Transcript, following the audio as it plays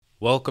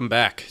Welcome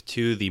back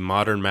to the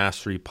Modern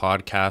Mastery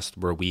Podcast,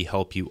 where we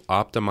help you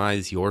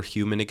optimize your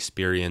human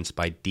experience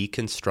by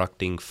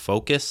deconstructing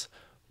focus,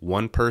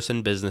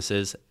 one-person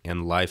businesses,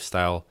 and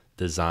lifestyle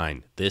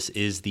design. This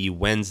is the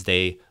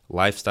Wednesday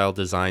lifestyle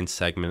design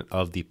segment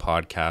of the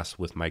podcast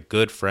with my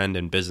good friend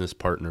and business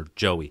partner,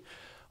 Joey.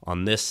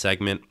 On this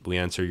segment, we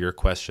answer your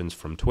questions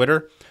from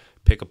Twitter,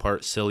 pick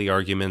apart silly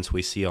arguments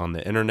we see on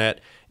the internet,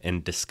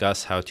 and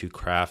discuss how to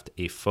craft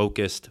a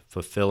focused,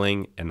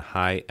 fulfilling, and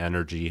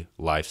high-energy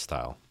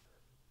lifestyle.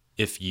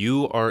 If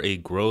you are a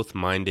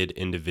growth-minded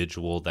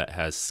individual that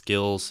has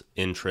skills,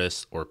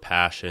 interests, or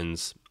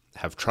passions,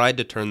 have tried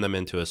to turn them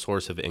into a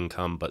source of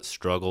income but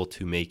struggle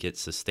to make it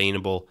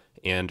sustainable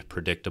and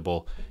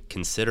predictable,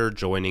 consider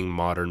joining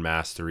Modern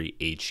Mastery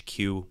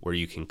HQ, where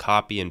you can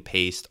copy and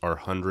paste our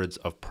hundreds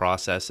of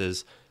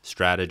processes,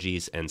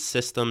 strategies, and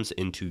systems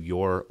into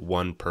your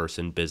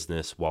one-person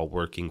business while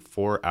working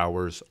 4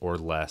 hours or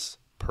less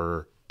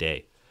per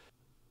day.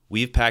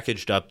 We've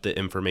packaged up the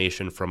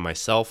information from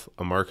myself,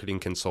 a marketing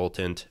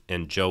consultant,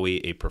 and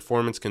Joey, a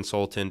performance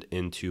consultant,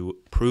 into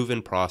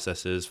proven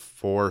processes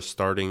for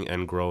starting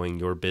and growing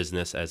your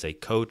business as a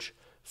coach,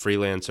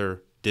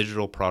 freelancer,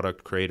 digital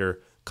product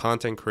creator,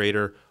 content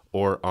creator,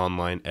 or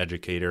online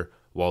educator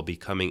while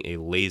becoming a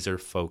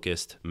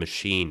laser-focused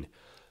machine.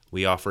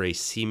 We offer a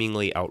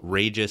seemingly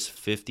outrageous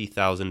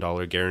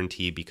 $50,000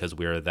 guarantee because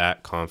we are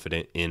that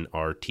confident in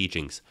our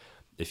teachings.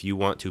 If you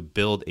want to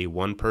build a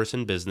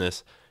one-person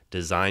business,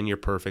 design your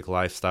perfect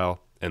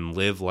lifestyle, and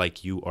live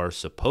like you are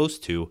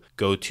supposed to,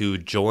 go to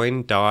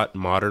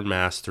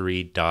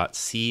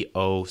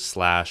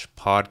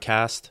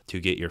join.modernmastery.co/podcast to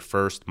get your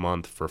first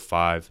month for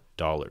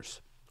 $5.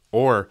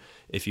 Or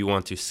if you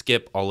want to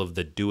skip all of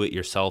the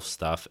do-it-yourself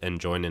stuff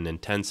and join an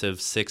intensive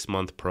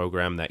 6-month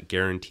program that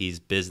guarantees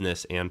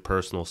business and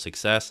personal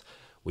success,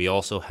 we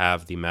also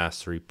have the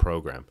Mastery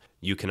Program.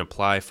 You can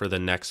apply for the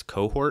next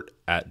cohort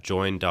at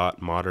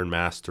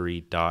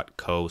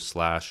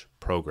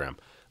join.modernmastery.co/program.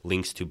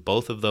 Links to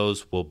both of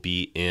those will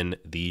be in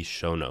the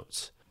show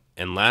notes.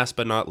 And last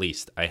but not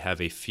least, I have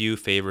a few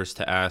favors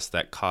to ask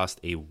that cost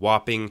a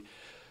whopping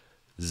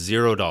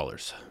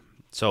 $0.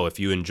 So if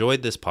you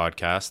enjoyed this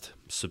podcast,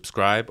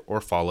 subscribe or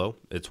follow.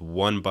 It's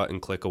one button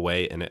click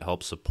away, and it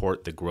helps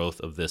support the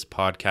growth of this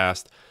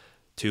podcast.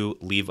 2,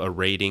 leave a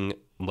rating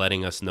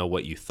letting us know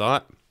what you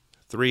thought.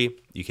 3,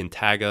 you can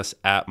tag us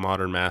at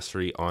Modern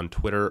Mastery on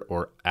Twitter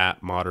or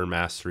at Modern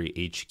Mastery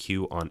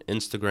HQ on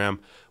Instagram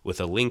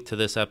with a link to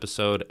this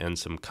episode and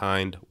some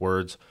kind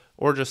words,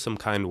 or just some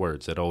kind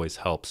words. It always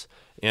helps.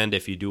 And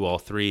if you do all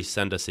 3,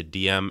 send us a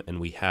DM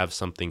and we have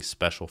something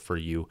special for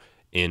you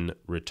in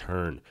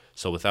return.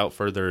 So without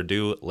further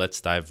ado, let's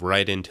dive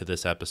right into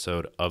this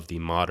episode of the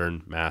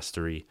Modern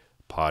Mastery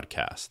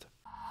Podcast.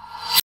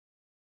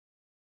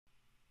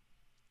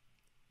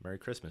 Merry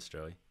Christmas,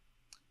 Joey.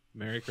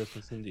 Merry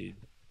Christmas indeed.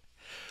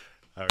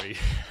 How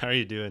are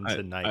you doing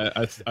tonight?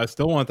 I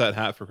still want that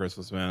hat for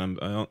Christmas, man.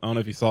 I don't know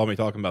if you saw me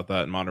talking about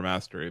that in Modern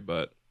Mastery,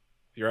 but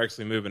if you're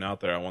actually moving out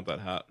there, I want that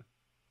hat.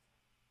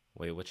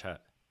 Wait, which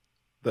hat?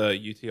 The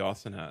UT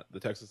Austin hat, the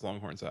Texas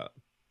Longhorns hat.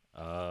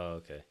 Oh,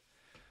 okay.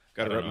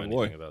 Got to rep my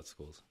boy. Anything about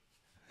schools.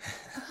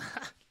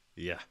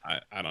 Yeah.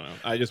 I don't know.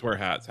 I just wear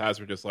hats.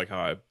 Hats are just like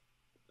how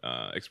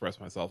I express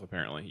myself,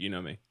 apparently. You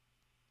know me.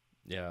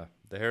 Yeah.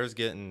 The hair's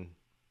getting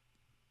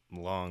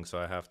long, so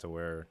I've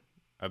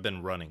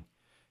been running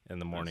in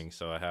the morning, nice.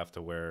 So I have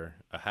to wear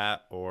a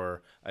hat,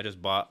 or I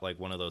just bought like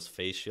one of those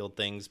face shield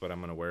things, but I'm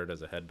going to wear it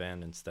as a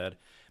headband instead,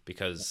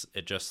 because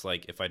it just,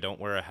 like, if I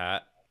don't wear a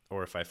hat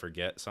or if I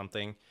forget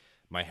something,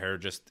 my hair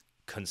just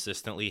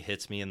consistently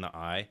hits me in the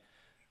eye.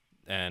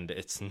 And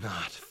it's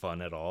not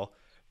fun at all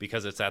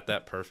because it's at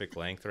that perfect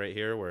length right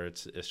here where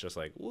it's just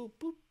like whoop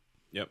boop.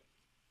 Yep.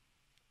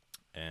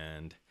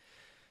 And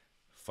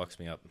fucks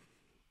me up.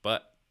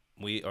 But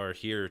we're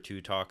here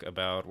to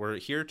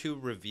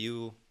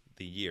review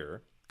the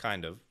year,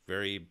 kind of,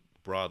 very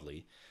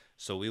broadly.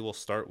 So we will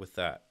start with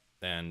that.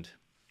 And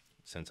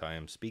since I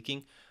am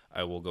speaking,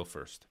 I will go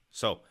first.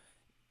 So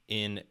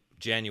in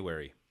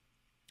January,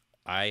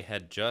 I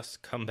had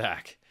just come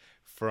back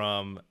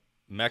from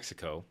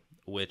Mexico,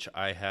 which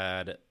I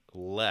had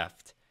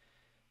left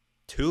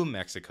to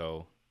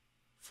Mexico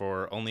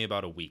for only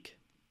about a week.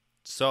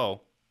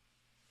 So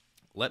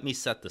let me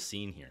set the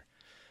scene here,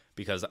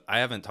 because I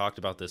haven't talked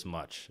about this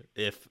much,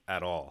 if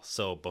at all.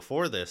 So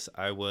before this,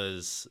 I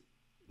was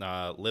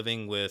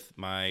living with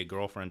my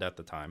girlfriend at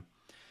the time.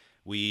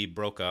 We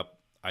broke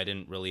up. I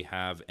didn't really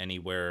have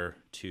anywhere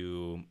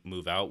to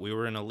move out. We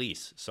were in a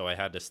lease, so I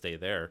had to stay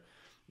there.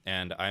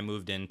 And I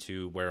moved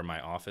into where my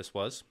office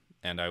was,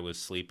 and I was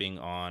sleeping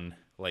on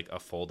like a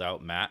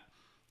fold-out mat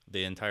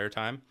the entire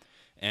time.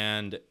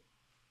 And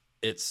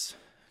it's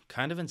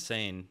kind of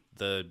insane,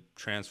 the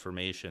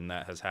transformation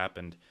that has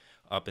happened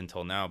up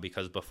until now,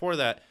 because before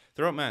that,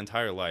 throughout my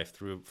entire life,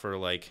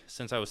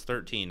 since I was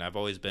 13, I've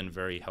always been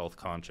very health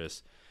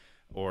conscious,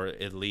 or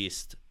at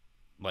least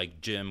like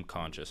gym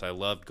conscious. I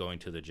loved going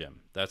to the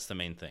gym. That's the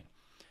main thing.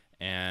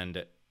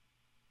 And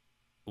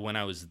when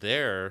I was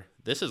there,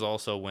 this is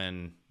also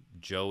when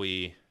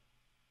Joey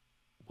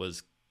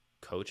was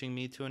coaching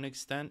me to an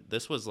extent.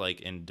 This was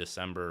like in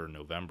December or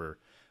November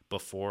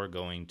before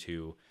going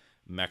to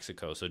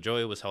Mexico. So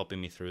Joey was helping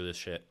me through this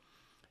shit.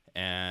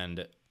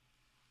 And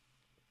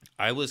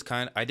I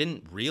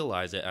didn't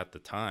realize it at the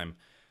time,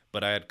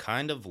 but I had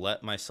kind of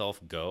let myself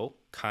go,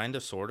 kind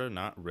of, sort of,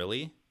 not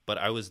really. But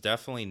I was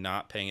definitely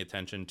not paying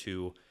attention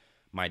to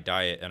my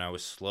diet, and I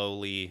was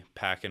slowly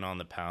packing on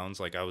the pounds.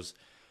 Like I was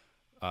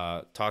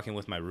talking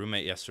with my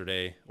roommate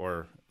yesterday or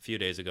a few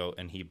days ago,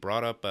 and he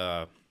brought up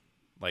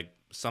like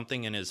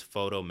something in his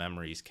photo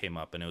memories came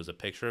up, and it was a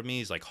picture of me.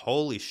 He's like,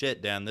 "Holy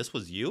shit, Dan, this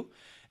was you?"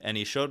 And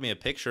he showed me a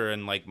picture,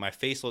 and like my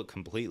face looked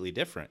completely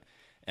different.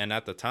 And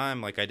at the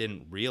time, like I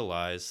didn't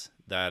realize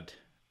that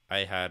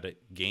I had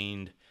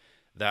gained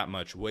that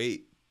much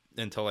weight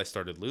until I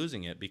started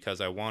losing it,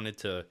 because I wanted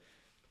to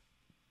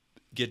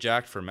get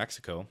jacked for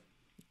Mexico,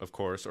 of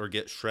course, or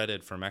get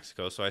shredded for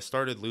Mexico. So I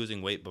started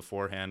losing weight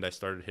beforehand. I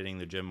started hitting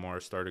the gym more,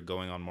 started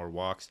going on more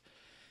walks,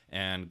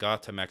 and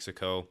got to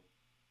Mexico.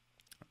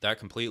 That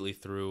completely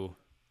threw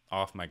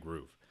off my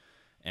groove.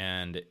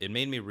 And it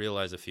made me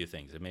realize a few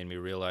things. It made me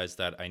realize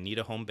that I need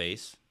a home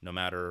base no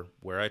matter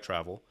where I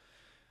travel.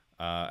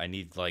 I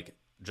need like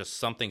just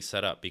something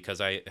set up, because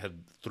I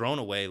had thrown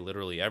away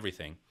literally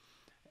everything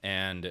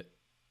and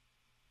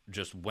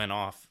just went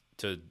off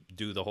to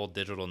do the whole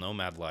digital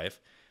nomad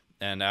life.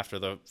 And after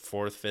the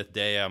fourth, fifth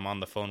day, I'm on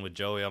the phone with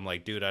Joey. I'm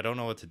like, dude, I don't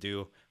know what to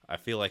do. I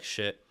feel like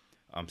shit.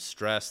 I'm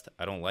stressed.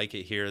 I don't like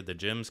it here. The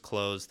gym's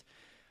closed.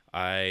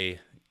 I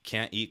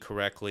can't eat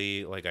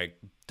correctly. Like, I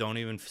don't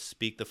even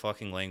speak the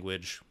fucking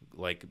language,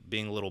 like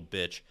being a little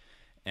bitch.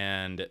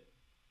 And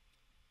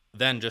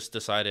then just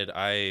decided,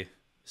 I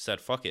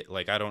said, fuck it.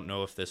 Like, I don't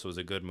know if this was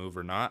a good move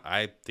or not.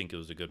 I think it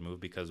was a good move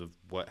because of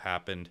what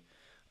happened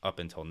up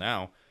until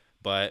now.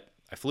 But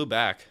I flew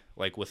back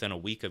like within a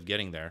week of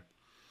getting there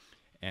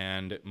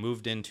and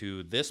moved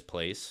into this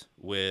place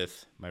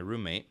with my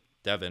roommate,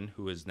 Devin,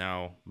 who is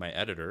now my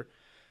editor.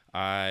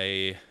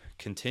 I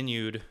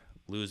continued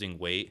losing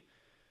weight,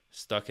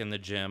 stuck in the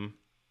gym,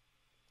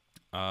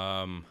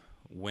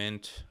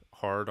 went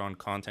hard on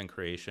content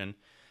creation,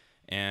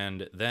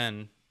 and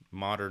then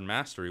Modern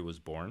Mastery was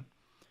born,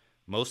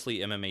 mostly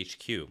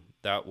MMHQ.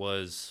 That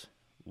was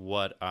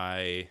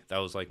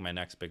like my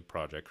next big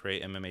project,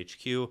 create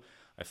MMHQ.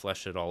 I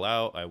fleshed it all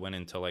out. I went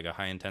into like a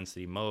high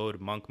intensity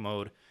mode, monk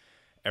mode.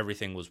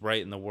 Everything was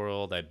right in the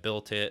world. I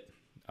built it,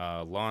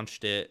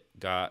 launched it,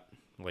 got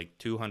like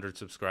 200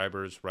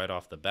 subscribers right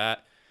off the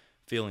bat,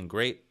 feeling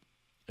great.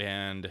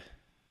 And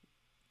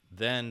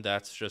then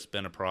that's just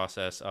been a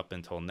process up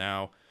until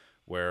now,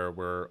 where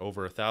we're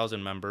over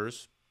 1,000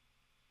 members.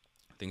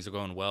 Things are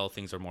going well.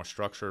 Things are more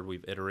structured.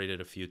 We've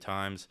iterated a few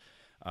times.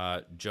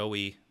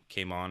 Joey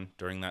came on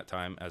during that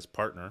time as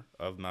partner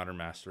of Modern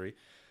Mastery.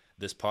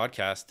 This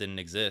podcast didn't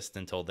exist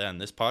until then.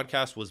 This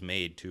podcast was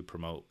made to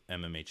promote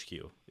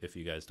MMHQ, if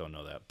you guys don't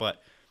know that.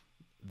 But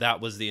that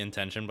was the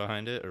intention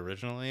behind it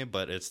originally,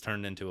 but it's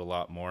turned into a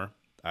lot more.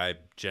 I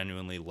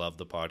genuinely love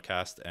the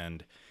podcast,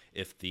 and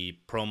if the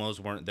promos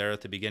weren't there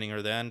at the beginning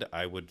or the end,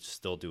 I would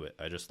still do it.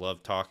 I just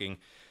love talking,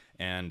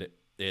 and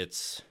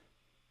it's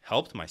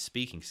helped my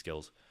speaking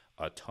skills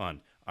a ton.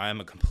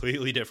 I'm a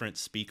completely different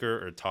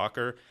speaker or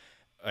talker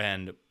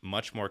and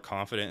much more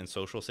confident in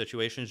social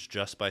situations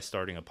just by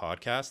starting a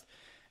podcast.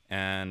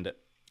 And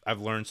I've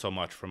learned so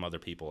much from other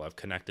people. I've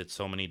connected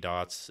so many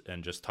dots,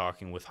 and just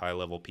talking with high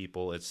level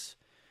people, it's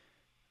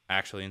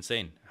actually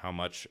insane how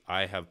much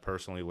I have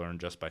personally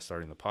learned just by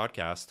starting the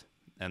podcast.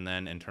 And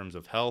then in terms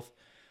of health,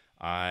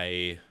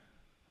 I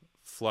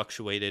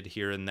fluctuated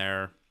here and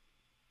there,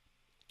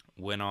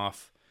 went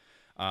off,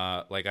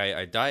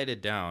 I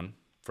dieted down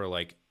for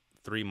like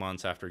 3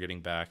 months after getting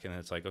back, and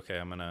it's like, okay,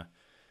 I'm gonna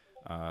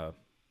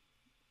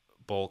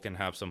bulk and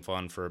have some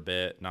fun for a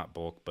bit. Not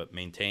bulk, but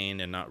maintain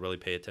and not really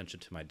pay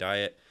attention to my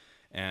diet.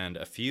 And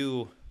a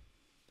few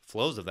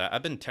flows of that,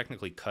 I've been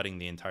technically cutting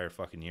the entire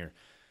fucking year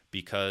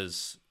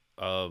because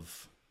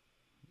of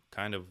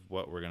kind of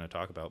what we're going to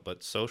talk about.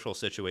 But social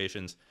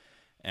situations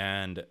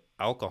and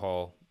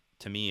alcohol,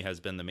 to me,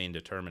 has been the main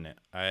determinant.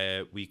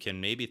 We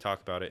can maybe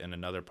talk about it in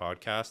another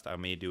podcast. I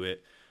may do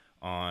it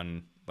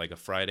on like a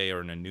Friday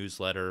or in a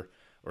newsletter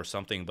or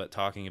something, but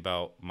talking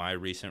about my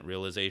recent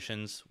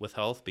realizations with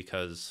health,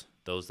 because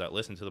those that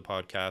listen to the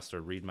podcast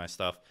or read my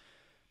stuff,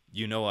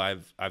 you know,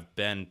 I've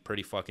been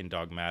pretty fucking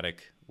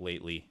dogmatic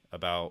lately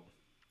about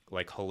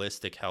like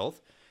holistic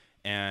health,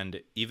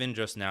 and even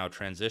just now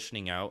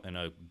transitioning out in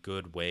a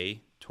good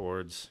way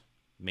towards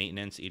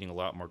maintenance, eating a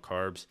lot more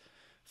carbs,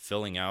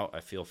 filling out. I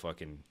feel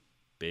fucking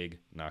big,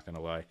 not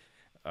gonna lie.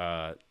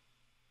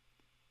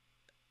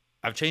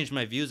 I've changed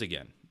my views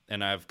again,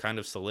 and I've kind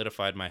of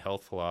solidified my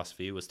health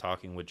philosophy. Was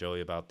talking with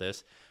Joey about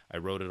this. I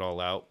wrote it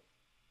all out.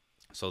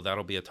 So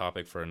that'll be a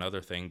topic for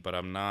another thing, but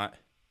I'm not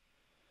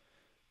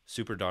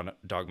super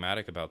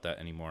dogmatic about that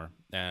anymore.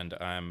 And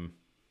I'm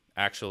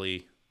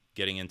actually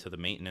getting into the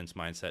maintenance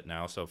mindset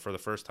now. So for the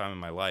first time in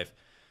my life,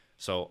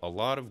 so a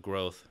lot of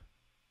growth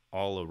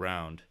all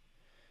around.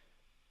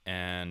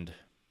 And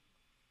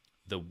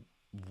the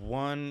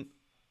one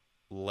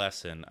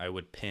lesson I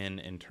would pin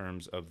in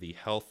terms of the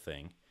health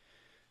thing,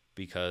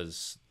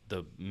 because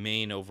the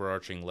main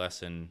overarching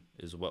lesson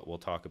is what we'll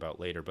talk about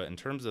later. But in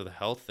terms of the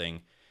health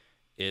thing,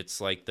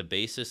 it's like the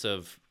basis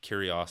of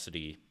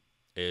curiosity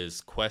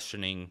is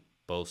questioning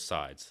both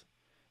sides,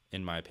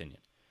 in my opinion.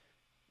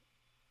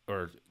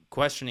 Or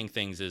questioning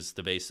things is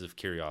the basis of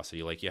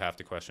curiosity. Like, you have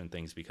to question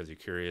things because you're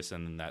curious,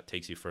 and then that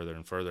takes you further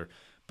and further.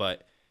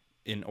 But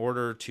in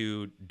order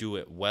to do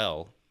it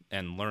well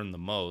and learn the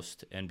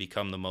most and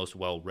become the most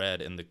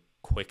well-read in the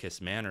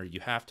quickest manner, you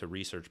have to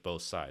research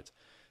both sides.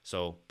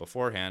 So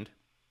beforehand,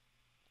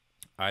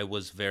 I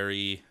was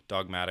very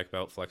dogmatic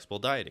about flexible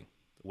dieting,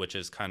 which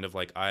is kind of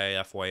like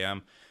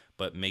IIFYM,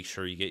 but make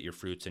sure you get your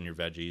fruits and your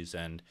veggies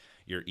and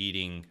you're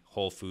eating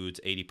whole foods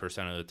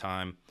 80% of the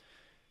time,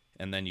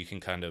 and then you can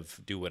kind of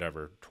do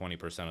whatever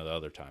 20% of the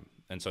other time.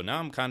 And so now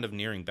I'm kind of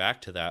nearing back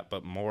to that,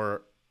 but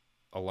more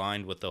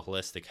aligned with the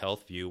holistic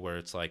health view, where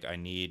it's like I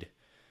need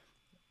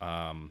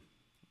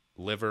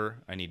liver,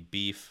 I need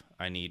beef,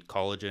 I need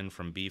collagen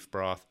from beef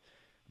broth,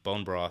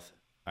 bone broth,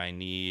 I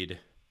need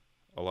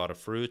a lot of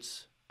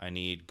fruits, I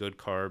need good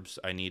carbs,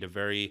 I need a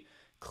very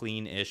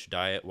clean-ish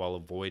diet while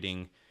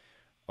avoiding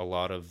a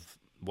lot of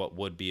what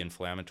would be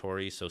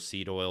inflammatory. So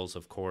seed oils,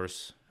 of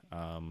course,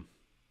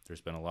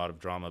 there's been a lot of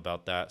drama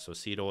about that. So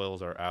seed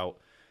oils are out.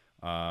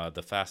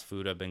 The fast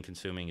food I've been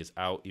consuming is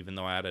out, even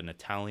though I had an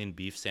Italian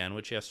beef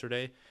sandwich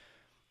yesterday.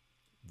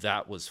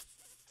 That was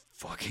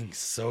fucking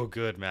so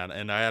good, man.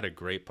 And I had a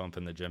great pump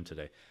in the gym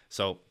today.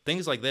 So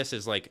things like this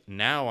is like,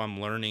 now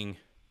I'm learning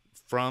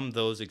from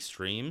those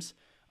extremes.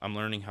 I'm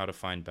learning how to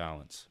find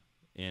balance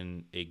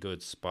in a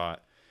good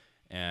spot.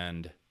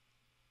 And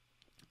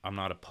I'm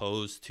not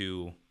opposed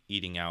to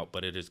eating out,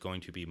 but it is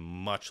going to be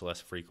much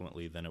less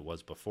frequently than it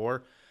was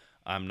before.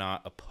 I'm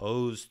not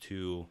opposed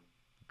to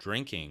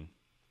drinking,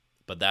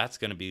 but that's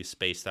going to be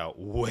spaced out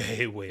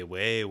way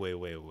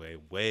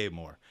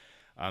more.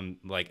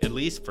 Like, at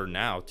least for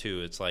now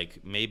too, it's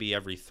like maybe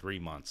every 3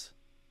 months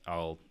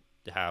I'll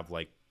have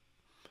like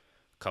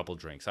a couple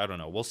drinks. I don't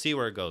know. We'll see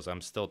where it goes.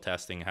 I'm still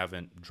testing.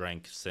 Haven't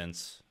drank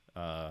since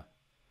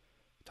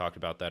talked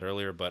about that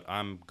earlier, but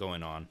I'm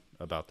going on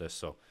about this.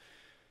 So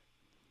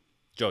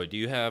Joey, do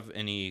you have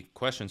any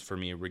questions for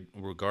me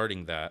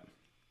regarding that?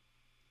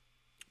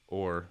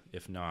 Or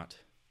if not,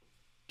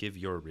 give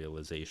your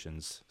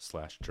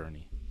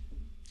realizations/journey.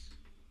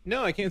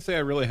 No, I can't say I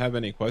really have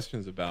any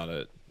questions about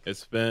it.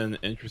 It's been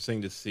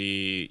interesting to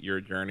see your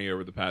journey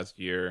over the past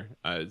year.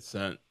 I had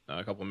sent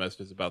a couple of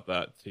messages about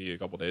that to you a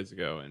couple of days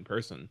ago in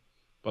person,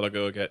 but I'll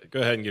go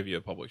ahead and give you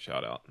a public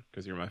shout out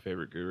because you're my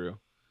favorite guru.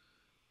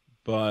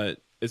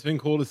 But it's been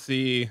cool to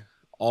see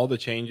all the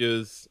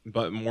changes,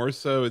 but more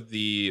so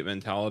the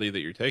mentality that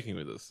you're taking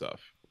with this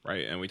stuff,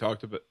 right? And we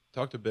talked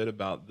a bit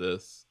about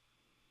this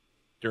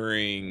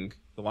during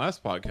the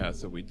last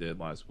podcast that we did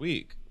last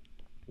week,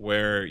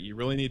 where you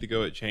really need to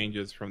go at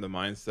changes from the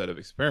mindset of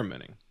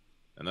experimenting.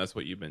 And that's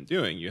what you've been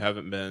doing. You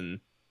haven't been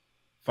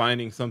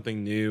finding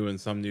something new and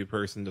some new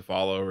person to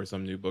follow or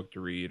some new book to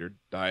read or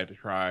diet to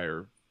try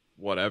or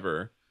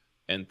whatever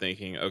and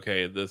thinking,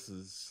 okay, this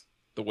is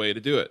the way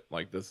to do it.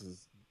 Like, this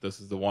is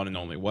the one and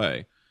only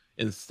way.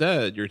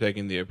 Instead, you're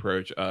taking the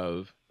approach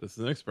of, this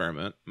is an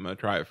experiment. I'm going to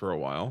try it for a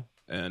while.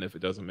 And if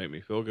it doesn't make me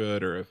feel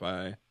good, or if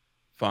I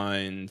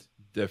find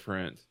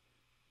different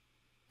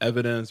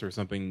evidence or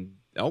something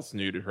else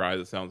new to try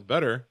that sounds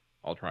better,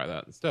 I'll try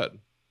that instead.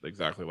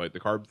 Exactly like the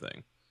carb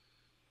thing.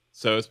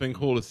 So it's been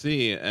cool to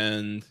see.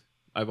 And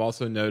I've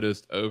also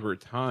noticed over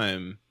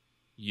time,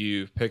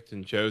 you've picked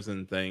and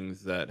chosen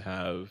things that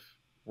have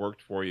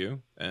worked for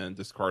you and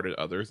discarded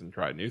others and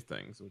tried new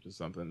things, which is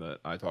something that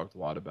I talked a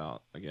lot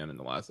about again in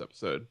the last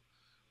episode,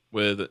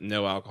 with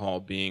no alcohol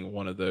being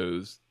one of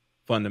those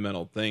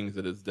fundamental things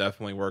that is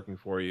definitely working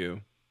for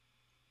you.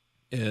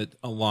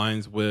 It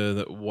aligns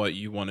with what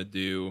you want to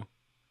do,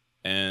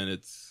 and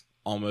it's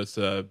almost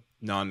a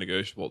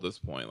non-negotiable at this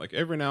point. Like,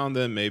 every now and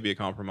then maybe a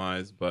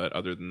compromise, but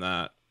other than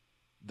that,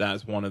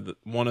 that's one of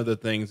the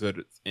things that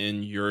it's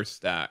in your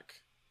stack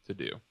to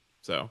do.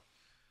 So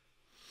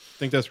I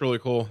think that's really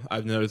cool.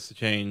 I've noticed a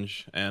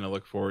change, and I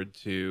look forward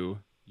to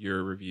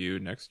your review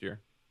next year.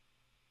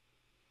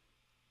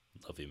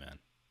 Love you, man.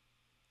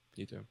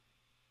 You too.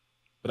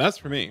 But that's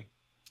for me.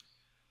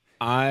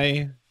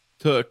 I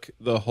took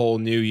the whole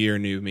new year,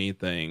 new me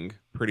thing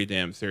pretty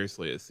damn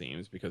seriously, it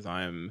seems, because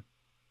I'm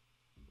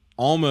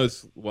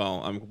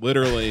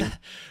literally,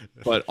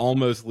 but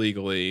almost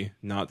legally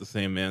not the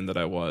same man that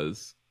I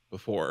was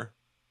before,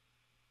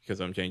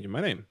 because I'm changing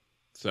my name.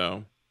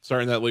 So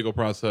starting that legal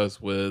process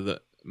with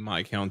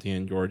my county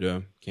in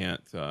Georgia.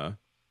 Can't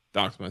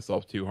dox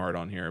myself too hard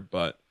on here,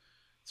 but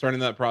starting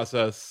that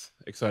process,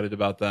 excited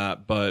about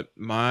that. But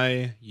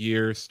my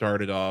year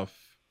started off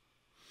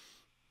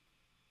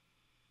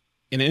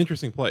in an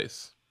interesting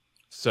place.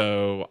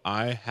 So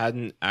I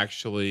hadn't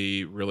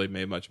actually really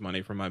made much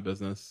money from my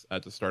business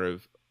at the start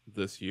of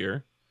this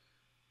year.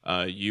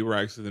 You were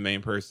actually the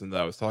main person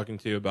that I was talking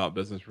to about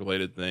business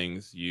related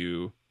things.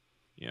 You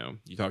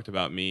talked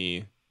about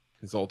me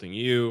consulting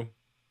you.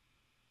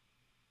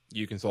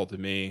 you consulted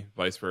me,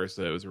 vice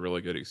versa. It was a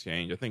really good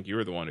exchange. I think you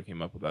were the one who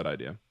came up with that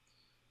idea,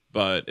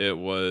 but it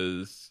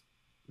was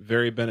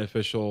very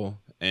beneficial,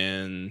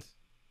 and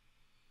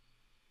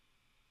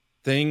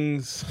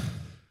things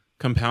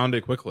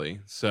compounded quickly.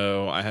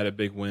 So I had a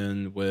big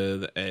win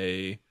with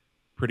a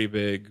pretty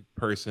big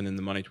person in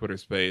the money Twitter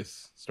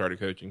space, started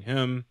coaching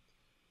him,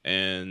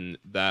 and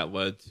that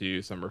led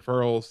to some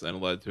referrals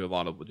and led to a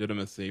lot of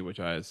legitimacy, which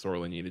I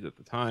sorely needed at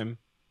the time.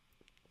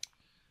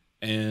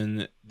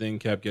 And then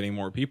kept getting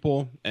more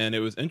people. And it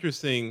was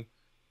interesting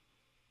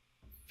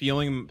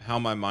feeling how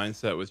my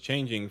mindset was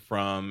changing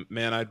from,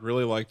 man, I'd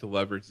really like to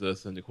leverage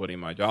this into quitting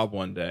my job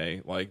one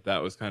day. Like,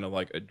 that was kind of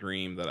like a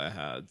dream that I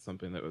had,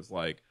 something that was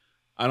like,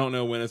 I don't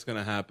know when it's going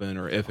to happen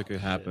or if it could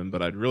happen,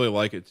 but I'd really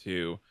like it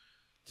to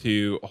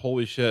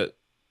holy shit,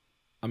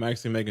 I'm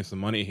actually making some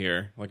money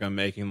here. Like, I'm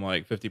making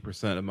like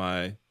 50% of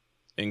my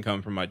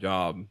income from my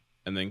job,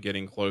 and then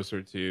getting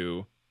closer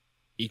to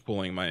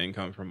equaling my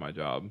income from my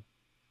job.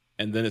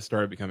 And then it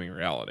started becoming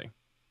reality.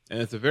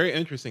 And it's a very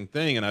interesting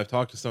thing. And I've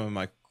talked to some of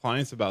my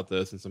clients about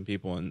this and some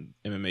people in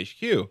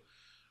MMHQ.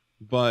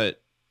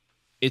 But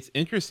it's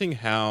interesting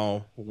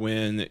how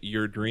when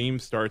your dream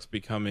starts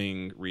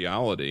becoming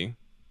reality,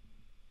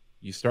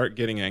 you start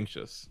getting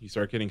anxious. You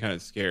start getting kind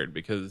of scared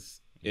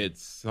because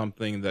it's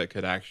something that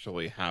could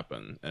actually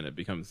happen, and it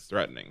becomes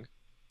threatening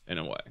in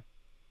a way.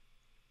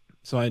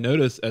 So I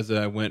noticed as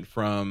I went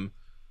from,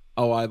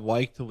 oh, I'd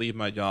like to leave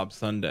my job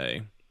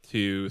Sunday,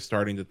 to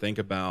starting to think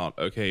about,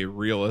 okay,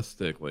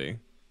 realistically,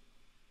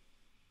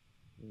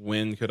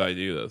 when could I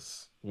do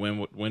this?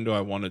 When do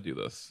I want to do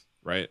this?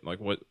 Right? Like,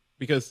 what?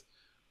 Because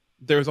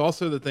there's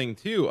also the thing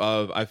too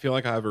of, I feel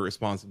like I have a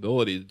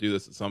responsibility to do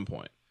this at some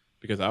point,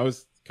 because I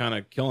was kind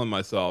of killing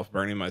myself,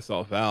 burning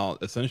myself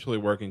out, essentially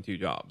working 2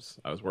 jobs.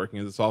 I was working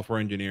as a software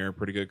engineer,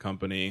 pretty good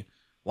company,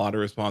 a lot of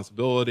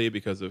responsibility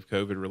because of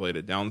COVID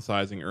related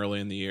downsizing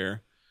early in the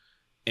year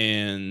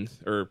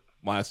or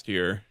last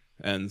year,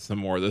 and some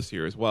more this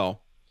year as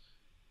well.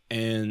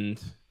 And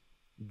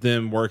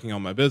then working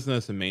on my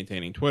business and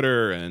maintaining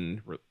Twitter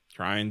and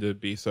trying to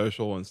be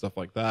social and stuff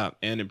like that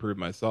and improve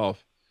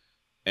myself.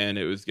 And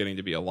it was getting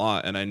to be a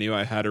lot. And I knew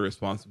I had a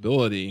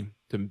responsibility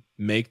to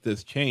make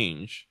this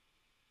change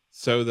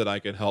so that I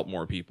could help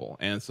more people,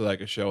 and so that I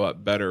could show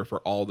up better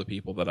for all the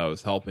people that I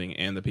was helping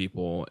and the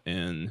people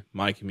in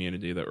my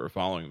community that were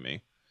following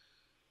me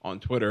on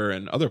Twitter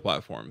and other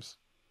platforms.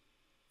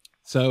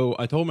 So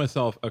I told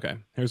myself, okay,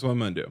 here's what I'm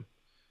going to do.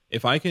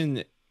 If I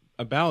can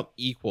about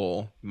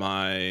equal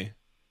my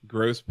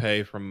gross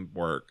pay from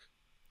work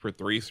for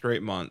 3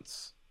 straight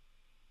months,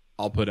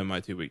 I'll put in my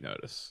 2-week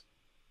notice.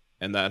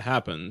 And that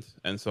happened.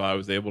 And so I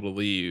was able to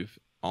leave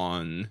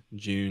on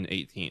June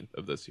 18th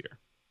of this year.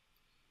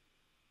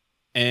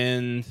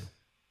 And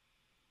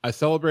I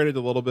celebrated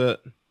a little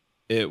bit.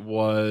 It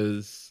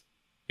was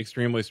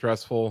extremely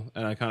stressful,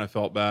 and I kind of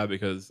felt bad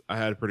because I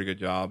had a pretty good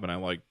job and I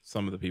liked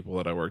some of the people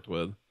that I worked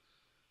with.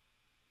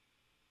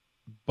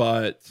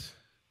 But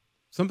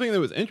something that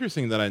was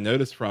interesting that I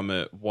noticed from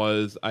it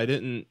was I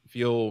didn't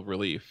feel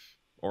relief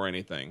or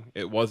anything.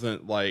 It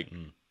wasn't like,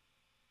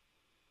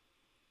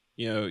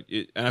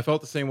 and I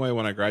felt the same way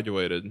when I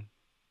graduated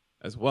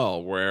as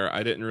well, where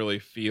I didn't really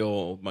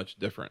feel much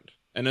different.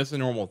 And it's a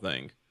normal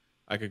thing.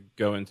 I could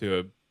go into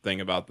a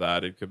thing about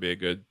that. It could be a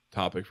good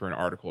topic for an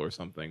article or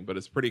something, but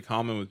it's pretty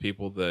common with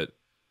people that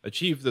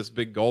achieve this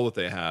big goal that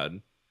they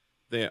had.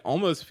 They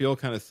almost feel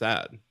kind of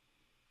sad.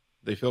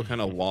 They feel kind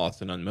of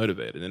lost and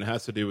unmotivated. And it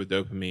has to do with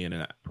dopamine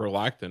and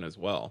prolactin as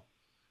well,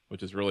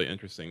 which is really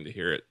interesting to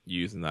hear it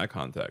used in that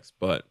context.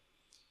 But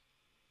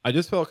I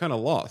just felt kind of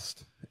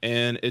lost.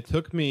 And it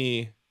took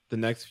me the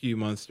next few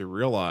months to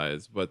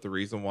realize, but the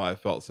reason why I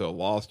felt so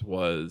lost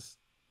was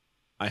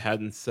I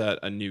hadn't set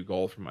a new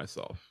goal for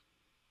myself.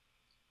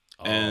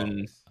 Oh.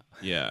 And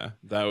yeah,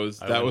 that was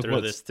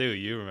this too.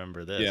 You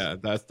remember this? Yeah,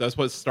 that's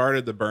what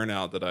started the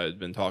burnout that I had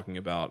been talking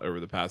about over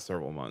the past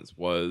several months.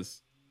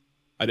 Was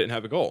I didn't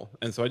have a goal,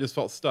 and so I just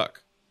felt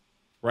stuck,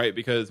 right?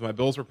 Because my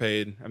bills were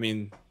paid. I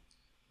mean,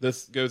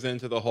 this goes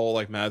into the whole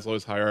like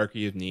Maslow's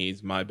hierarchy of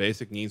needs. My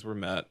basic needs were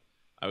met.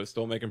 I was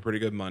still making pretty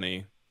good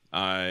money.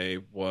 I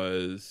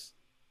was,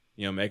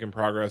 making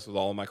progress with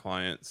all of my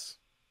clients.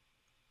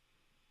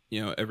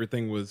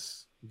 Everything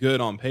was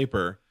good on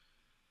paper.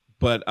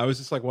 But I was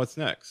just like, what's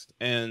next?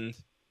 And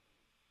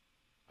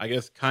I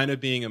guess kind of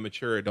being a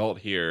mature adult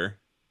here,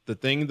 the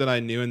thing that I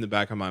knew in the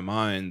back of my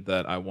mind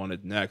that I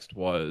wanted next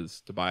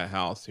was to buy a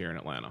house here in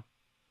Atlanta. A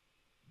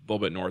little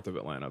bit north of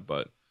Atlanta,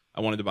 but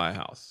I wanted to buy a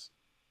house.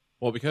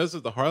 Well, because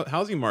of the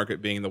housing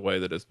market being the way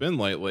that it's been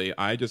lately,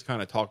 I just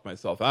kind of talked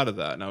myself out of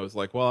that. And I was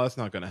like, well, that's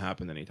not going to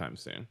happen anytime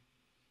soon.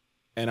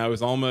 And I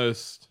was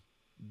almost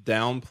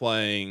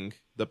downplaying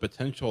the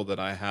potential that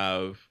I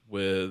have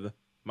with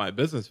my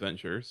business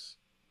ventures,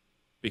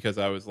 because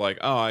I was like,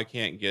 oh,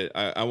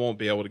 I won't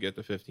be able to get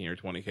to 15 or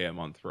 20K a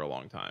month for a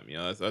long time.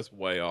 That's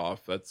way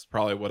off. That's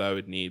probably what I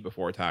would need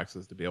before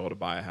taxes to be able to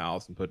buy a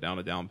house and put down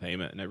a down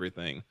payment and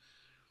everything.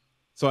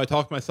 So I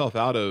talked myself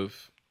out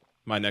of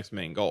my next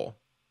main goal.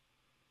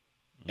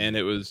 and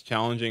it was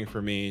challenging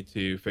for me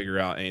to figure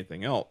out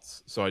anything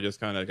else. So I just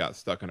kind of got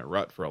stuck in a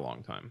rut for a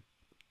long time.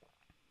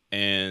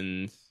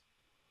 And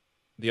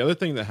the other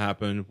thing that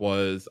happened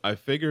was I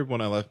figured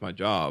when I left my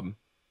job,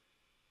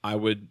 I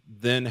would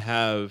then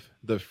have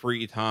the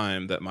free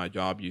time that my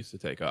job used to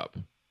take up.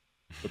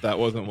 But that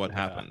wasn't what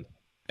happened.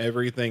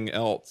 Everything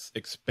else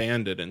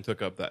expanded and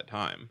took up that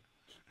time.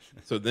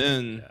 So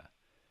then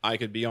I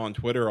could be on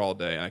Twitter all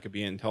day. I could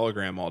be in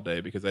Telegram all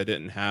day because I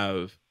didn't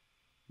have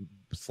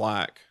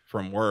Slack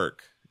from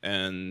work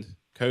and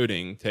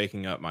coding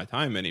taking up my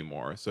time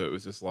anymore. So it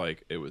was just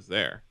like it was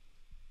there.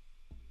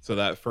 So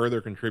that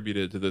further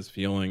contributed to this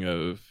feeling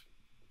of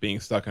being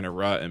stuck in a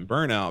rut and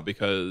burnout,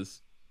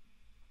 because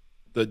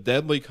the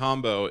deadly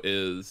combo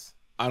is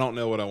I don't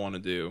know what I want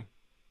to do,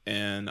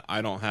 and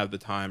I don't have the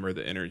time or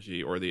the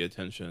energy or the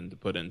attention to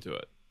put into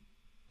it.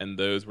 And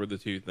those were the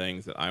two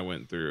things that I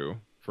went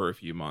through for a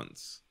few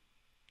months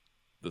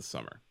this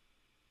summer.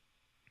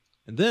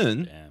 And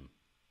then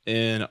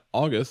in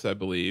August, I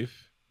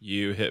believe,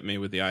 you hit me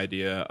with the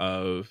idea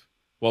of,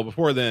 well,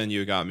 before then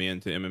you got me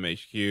into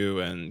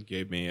MMHQ and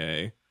gave me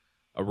a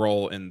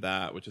role in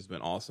that, which has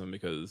been awesome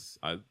because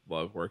I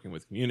love working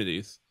with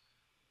communities.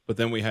 But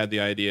then we had the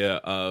idea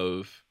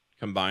of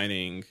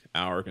combining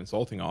our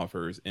consulting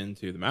offers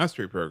into the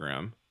mastery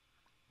program,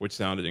 which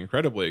sounded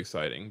incredibly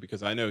exciting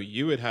because I know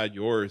you had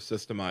yours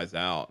systemized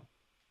out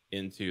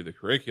into the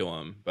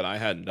curriculum, but I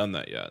hadn't done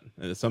that yet.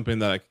 And it's something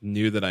that I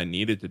knew that I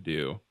needed to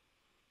do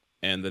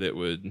and that it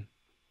would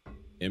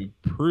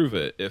improve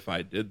it if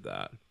I did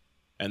that.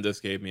 And this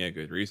gave me a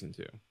good reason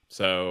to.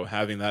 So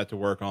having that to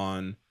work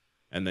on,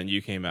 and then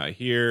you came out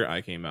here,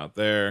 I came out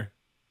there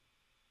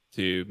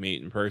to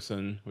meet in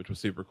person, which was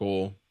super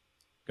cool.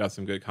 Got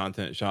some good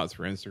content shots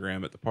for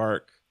Instagram at the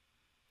park.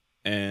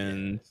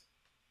 And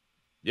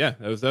yeah,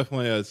 it was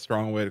definitely a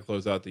strong way to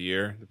close out the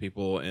year. The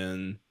people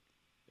in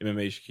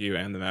MMHQ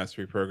and the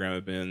mastery program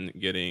have been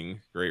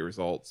getting great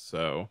results.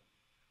 So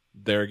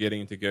they're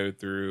getting to go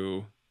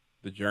through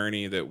the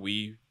journey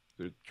the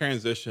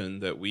transition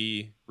that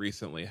we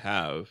recently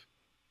have.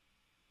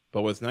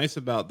 But what's nice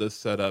about this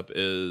setup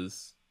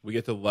is we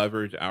get to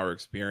leverage our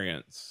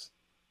experience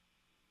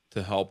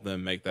to help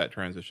them make that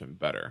transition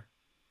better.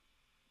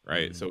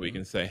 Right. Mm-hmm. So we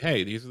can say,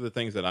 hey, these are the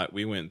things that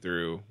we went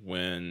through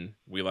when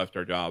we left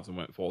our jobs and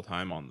went full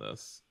time on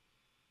this,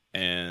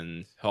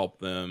 and help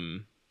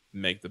them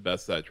make the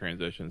best of that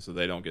transition so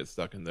they don't get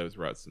stuck in those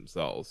ruts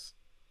themselves,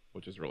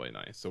 which is really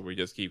nice. So we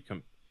just keep,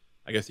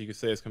 I guess you could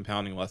say it's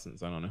compounding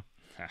lessons. I don't know.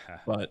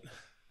 But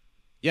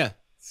yeah,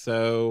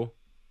 so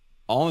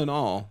all in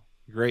all,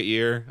 great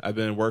year. I've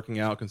been working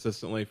out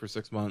consistently for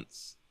 6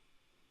 months.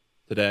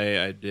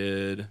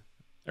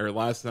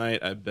 Last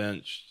night I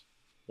benched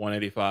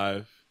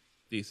 185,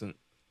 decent.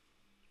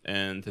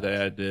 And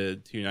today I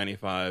did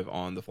 295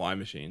 on the fly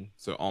machine.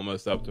 So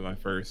almost up to my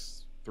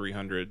first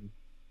 300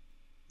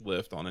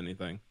 lift on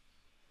anything.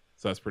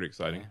 So that's pretty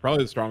exciting.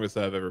 Probably the strongest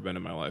I've ever been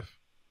in my life.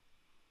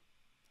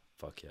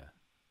 Fuck yeah.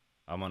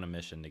 I'm on a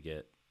mission to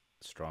get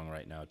strong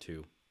right now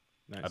too.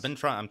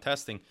 Nice. I'm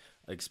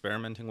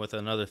experimenting with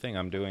another thing.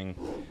 I'm doing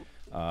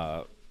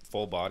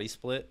full body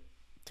split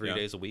 3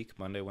 days a week,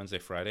 Monday, Wednesday,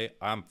 Friday.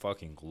 I'm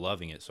fucking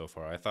loving it so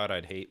far. I thought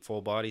I'd hate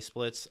full body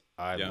splits.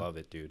 I love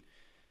it, dude.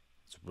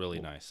 It's really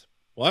nice.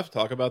 We'll have to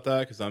talk about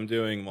that because I'm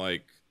doing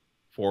like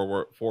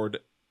four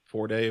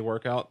day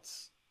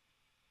workouts,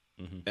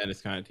 and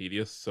it's kind of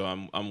tedious. So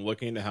I'm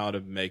looking to how to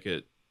make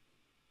it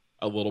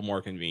a little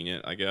more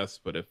convenient, I guess.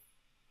 But we'll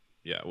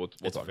talk about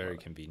it. It's very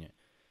convenient.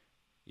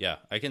 Yeah,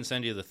 I can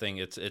send you the thing.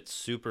 It's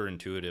super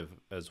intuitive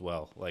as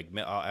well. Like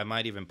I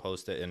might even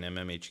post it in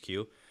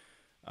MMHQ,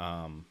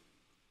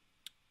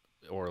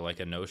 or like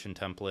a Notion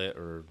template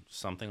or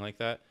something like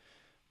that.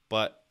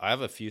 But I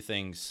have a few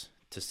things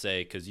to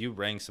say because you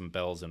rang some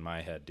bells in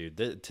my head, dude.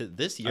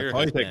 This year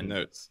has been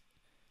notes.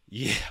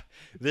 Yeah,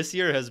 this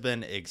year has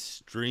been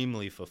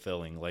extremely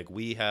fulfilling. Like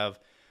we have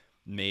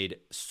made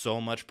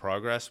so much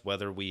progress,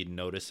 whether we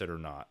notice it or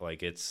not.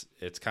 Like it's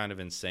kind of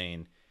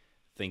insane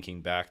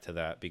thinking back to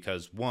that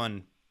because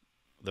one,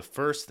 the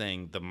first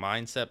thing, the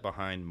mindset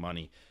behind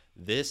money,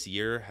 this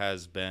year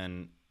has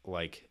been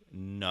like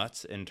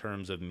nuts in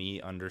terms of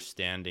me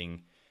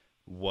understanding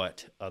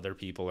what other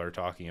people are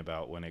talking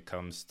about when it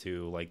comes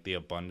to like the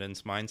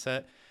abundance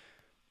mindset.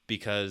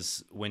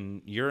 Because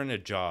when you're in a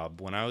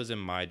job, when I was in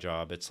my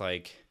job, it's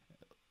like,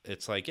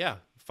 yeah,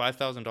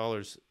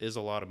 $5,000 is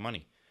a lot of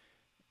money.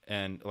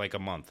 And like a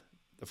month,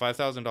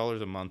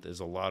 $5,000 a month is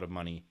a lot of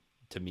money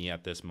to me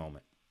at this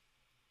moment.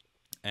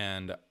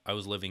 And I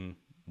was living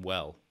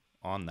well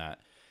on that.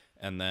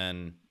 And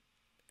then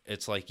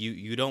it's like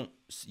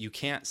you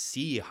can't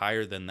see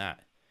higher than that,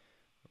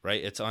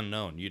 right? It's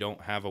unknown. You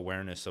don't have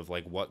awareness of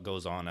like what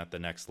goes on at the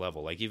next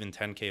level. Like even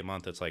 10K a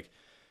month, it's like,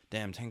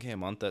 damn, 10K a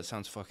month, that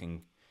sounds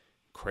fucking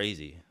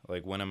crazy.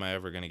 Like when am I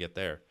ever going to get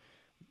there?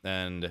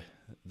 And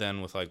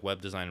then with like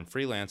web design and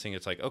freelancing,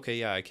 it's like, okay,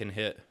 yeah, I can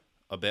hit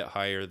a bit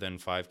higher than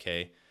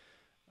 5K.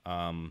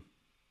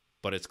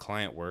 But it's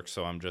client work.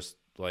 So I'm just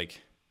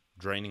like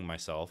draining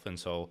myself. And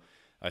so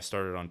I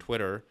started on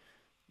Twitter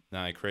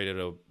Now I created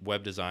a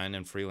web design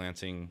and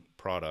freelancing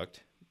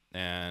product,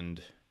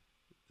 and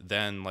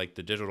then like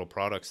the digital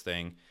products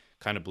thing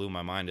kind of blew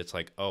my mind. It's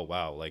like, oh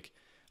wow, like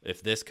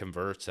if this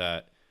converts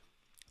at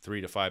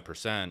 3 to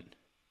 5%,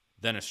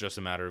 then it's just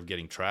a matter of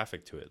getting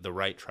traffic to it, the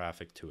right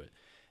traffic to it.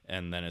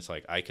 And then it's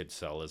like I could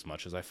sell as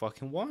much as I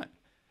fucking want.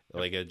 Yep.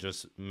 Like it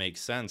just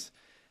makes sense.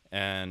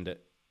 And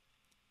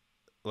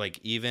like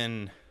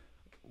even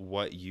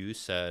what you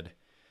said,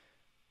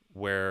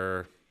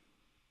 where,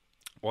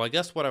 well, I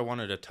guess what I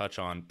wanted to touch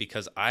on,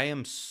 because I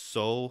am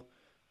so,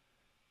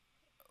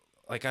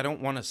 like, I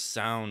don't want to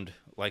sound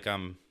like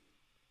I'm,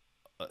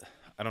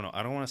 I don't know,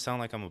 I don't want to sound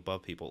like I'm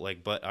above people,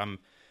 like, but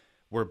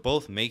we're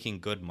both making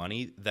good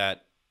money,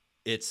 that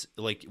it's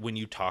like when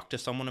you talk to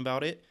someone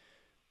about it,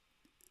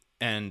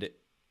 and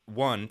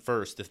one,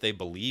 first, if they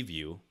believe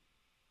you,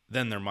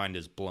 then their mind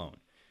is blown.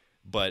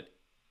 But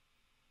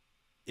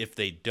if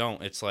they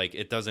don't, it's like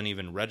it doesn't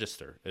even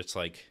register. It's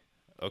like,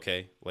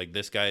 okay, like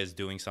this guy is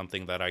doing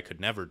something that I could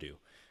never do.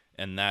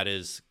 And that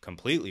is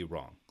completely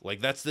wrong.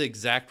 Like that's the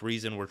exact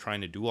reason we're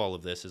trying to do all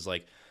of this, is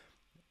like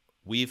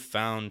we've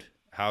found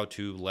how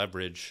to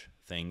leverage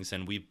things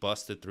and we've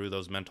busted through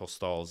those mental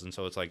stalls. And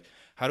so it's like,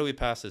 how do we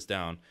pass this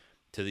down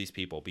to these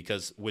people?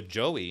 Because with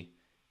Joey,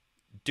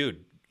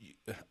 dude,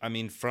 I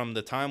mean, from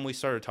the time we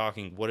started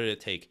talking, what did it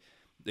take?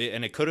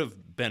 And it could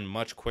have been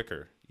much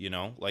quicker, you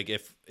know, like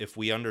if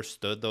we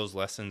understood those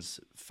lessons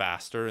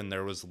faster and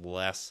there was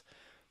less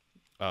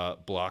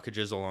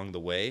blockages along the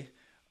way.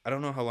 I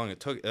don't know how long it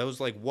took. It was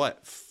like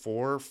what,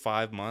 4 or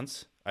 5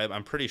 months?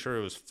 I'm pretty sure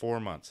it was 4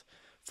 months.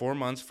 4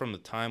 months from the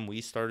time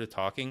we started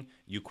talking,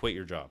 you quit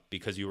your job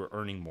because you were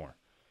earning more.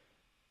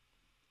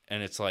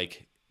 And it's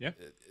like, Yeah.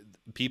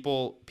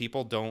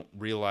 people don't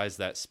realize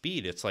that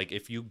speed. It's like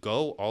if you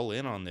go all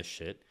in on this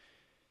shit,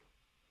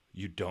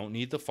 you don't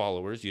need the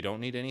followers, you don't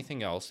need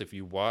anything else. If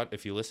you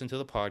listen to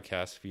the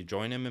podcast, if you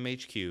join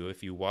MMHQ,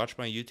 if you watch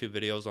my YouTube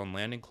videos on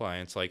landing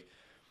clients, like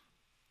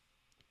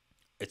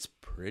it's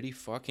pretty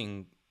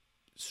fucking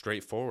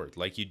straightforward.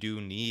 Like you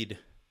do need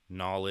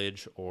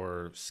knowledge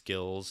or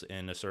skills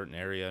in a certain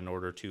area in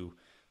order to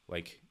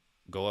like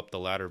go up the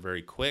ladder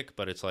very quick,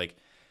 but it's like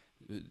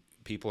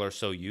people are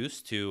so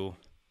used to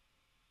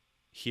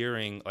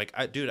hearing like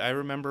I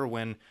remember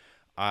when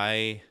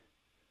I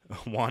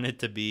wanted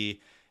to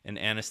be an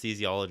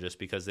anesthesiologist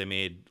because they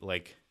made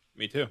like,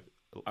 Me too.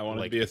 I wanted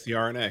like to be a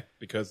CRNA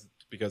because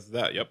of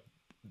that. Yep.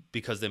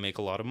 because they make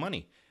a lot of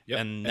money. Yep.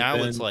 And now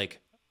then, it's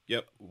like,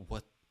 yep.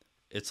 what,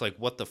 it's like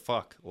what the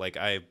fuck? Like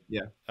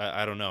Yeah.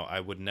 I don't know. I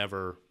would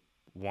never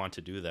want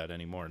to do that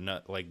anymore.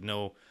 Not like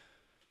no,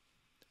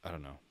 I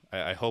don't know.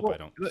 I hope I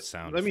don't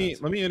sound let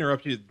offensive. me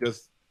interrupt you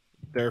just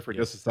there for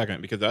just a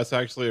second, because that's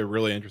actually a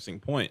really interesting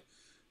point.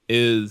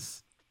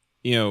 Is,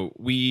 you know,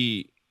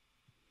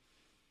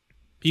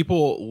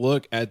 people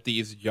look at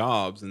these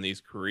jobs and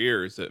these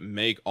careers that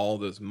make all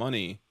this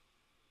money,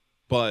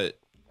 but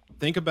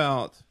think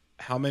about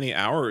how many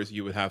hours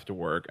you would have to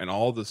work and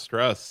all the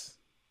stress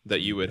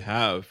that you would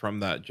have from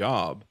that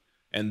job,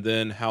 and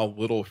then how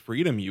little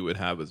freedom you would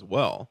have as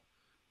well.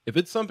 If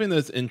it's something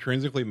that's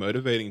intrinsically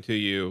motivating to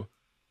you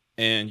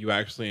and you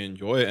actually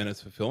enjoy it and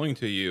it's fulfilling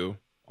to you,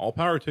 all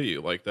power to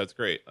you. Like that's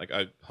great. Like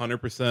I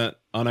 100%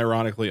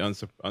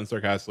 unironically,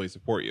 unsarcastically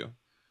support you.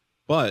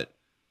 But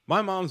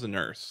my mom's a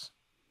nurse,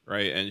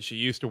 right? And she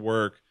used to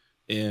work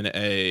in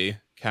a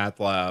cath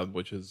lab,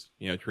 which is,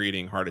 you know,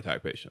 treating heart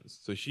attack patients.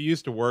 So she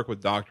used to work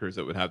with doctors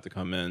that would have to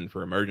come in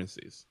for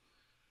emergencies.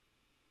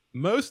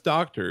 Most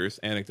doctors,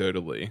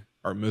 anecdotally,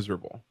 are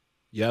miserable.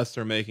 Yes,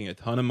 they're making a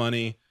ton of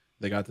money.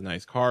 They got the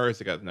nice cars,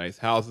 they got the nice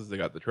houses, they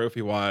got the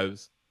trophy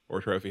wives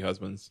or trophy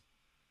husbands.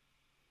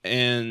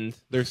 And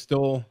they're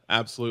still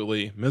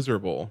absolutely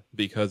miserable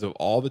because of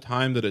all the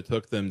time that it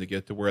took them to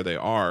get to where they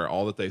are,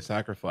 all that they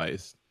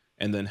sacrificed,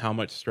 and then how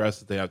much stress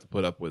that they have to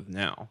put up with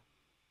now.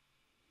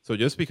 So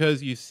just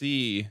because you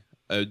see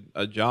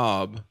a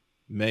job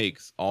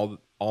makes all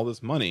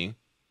this money,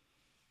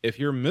 if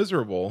you're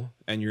miserable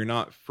and you're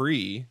not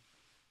free,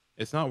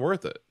 it's not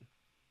worth it.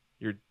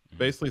 You're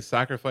basically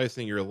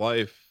sacrificing your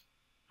life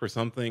for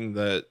something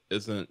that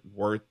isn't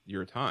worth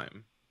your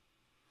time.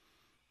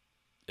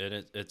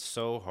 It's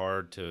so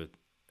hard to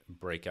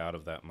break out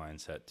of that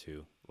mindset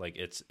too. Like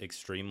it's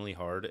extremely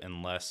hard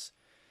unless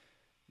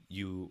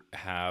you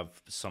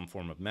have some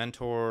form of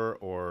mentor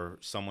or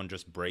someone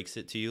just breaks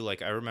it to you.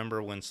 Like I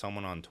remember when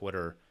someone on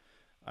Twitter,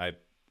 I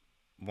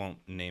won't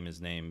name his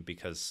name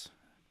because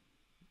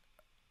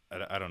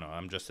I don't know.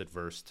 I'm just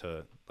adverse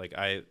to like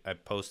I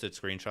posted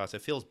screenshots.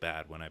 It feels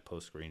bad when I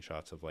post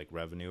screenshots of like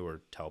revenue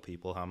or tell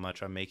people how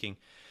much I'm making.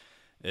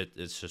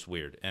 It's just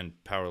weird.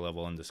 And power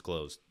level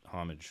undisclosed.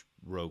 Homage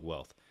Rogue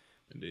Wealth.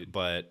 Indeed.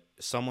 But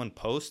someone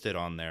posted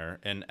on there,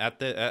 and at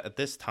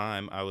this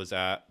time I was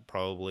at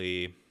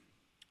probably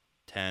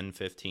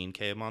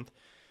 10-15K a month.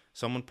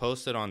 Someone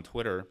posted on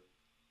Twitter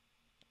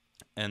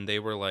and they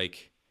were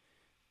like,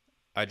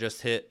 I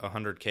just hit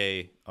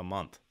 100K a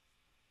month.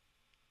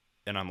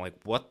 And I'm like,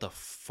 what the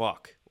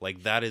fuck?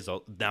 Like that is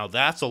now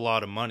that's a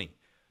lot of money.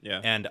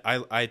 Yeah. And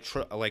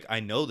like I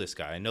know this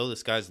guy. I know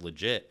this guy's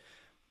legit.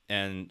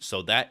 And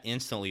so that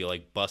instantly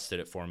like busted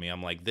it for me.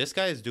 I'm like, this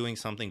guy is doing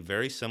something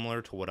very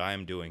similar to what I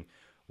am doing.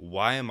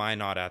 Why am I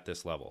not at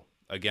this level?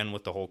 Again,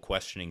 with the whole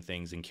questioning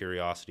things and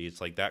curiosity, it's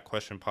like that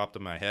question popped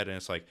in my head, and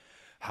it's like,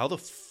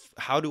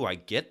 how do I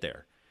get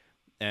there?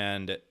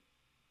 And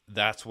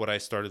that's what I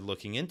started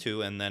looking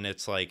into. And then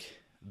it's like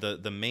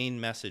the main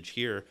message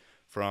here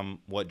from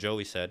what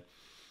Joey said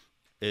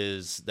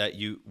is that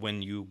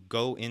when you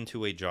go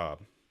into a job,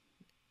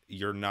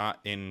 you're not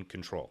in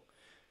control.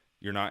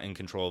 You're not in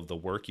control of the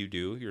work you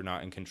do. You're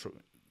not in control,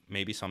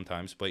 maybe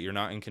sometimes, but you're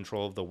not in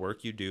control of the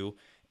work you do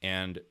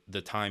and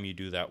the time you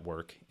do that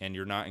work. And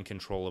you're not in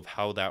control of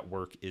how that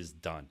work is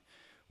done.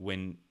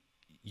 When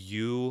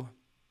you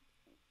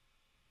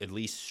at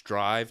least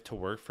strive to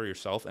work for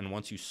yourself, and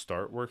once you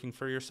start working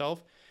for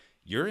yourself,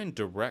 you're in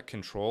direct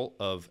control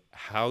of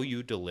how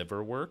you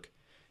deliver work.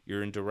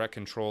 You're in direct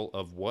control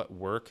of what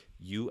work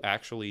you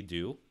actually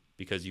do,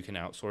 because you can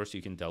outsource,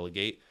 you can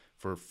delegate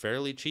for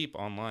fairly cheap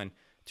online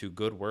to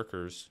good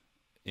workers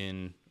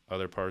in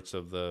other parts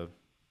of the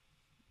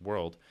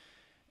world.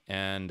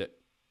 And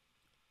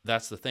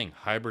that's the thing.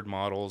 Hybrid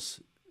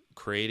models,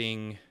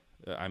 creating,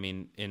 I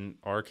mean, in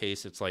our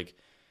case, it's like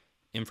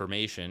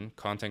information,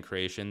 content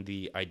creation,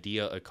 the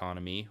idea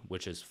economy,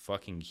 which is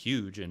fucking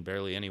huge and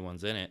barely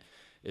anyone's in it,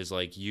 is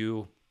like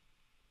you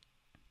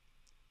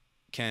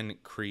can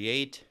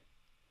create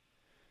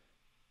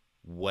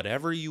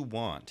whatever you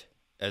want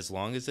as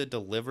long as it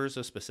delivers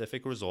a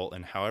specific result,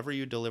 and however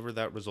you deliver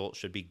that result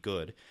should be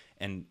good,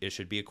 and it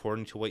should be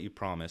according to what you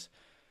promise.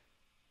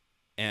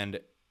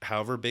 And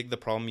however big the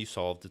problem you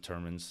solve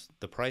determines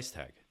the price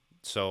tag.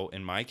 So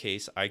in my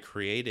case, I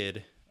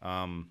created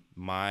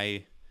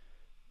my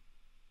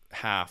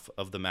half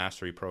of the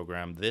mastery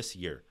program this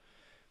year.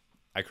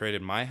 I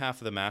created my half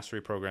of the mastery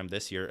program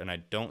this year, and I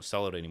don't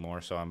sell it anymore,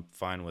 so I'm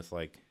fine with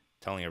like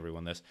telling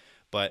everyone this.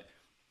 But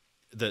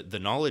the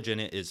knowledge in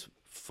it is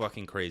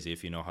fucking crazy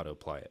if you know how to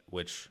apply it,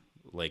 which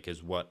like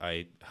is what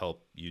I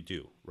help you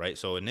do, right?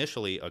 So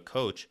initially a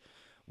coach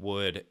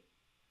would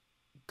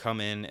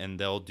come in and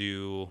they'll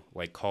do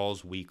like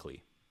calls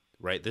weekly,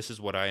 right? This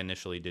is what I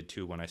initially did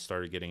too when I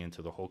started getting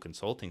into the whole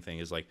consulting thing,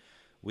 is like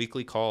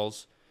weekly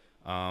calls,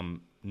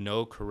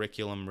 no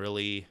curriculum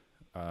really,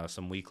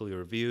 some weekly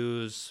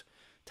reviews,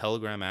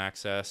 Telegram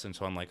access. And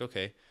so I'm like,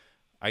 okay,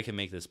 I can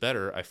make this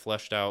better. I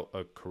fleshed out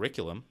a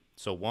curriculum.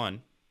 So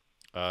one,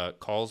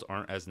 calls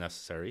aren't as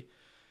necessary.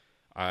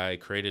 I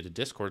created a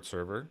Discord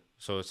server.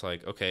 So it's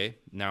like, okay,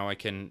 now I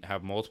can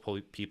have multiple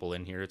people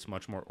in here. It's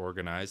much more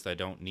organized. I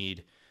don't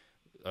need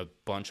a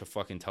bunch of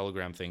fucking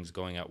Telegram things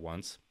going at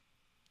once.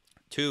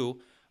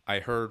 Two, I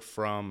heard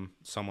from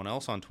someone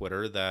else on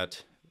Twitter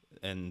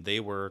and they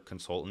were a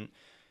consultant,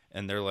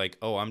 and they're like,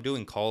 oh, I'm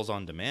doing calls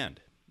on demand.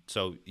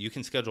 So you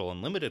can schedule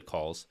unlimited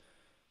calls,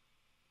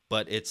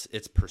 but it's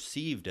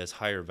perceived as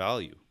higher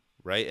value,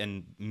 right?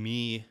 And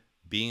me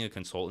being a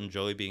consultant,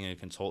 Joey being a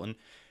consultant,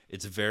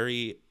 it's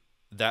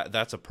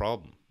that's a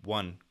problem.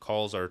 One,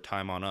 calls are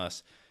time on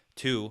us.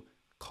 Two,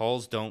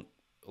 calls don't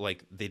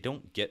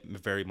get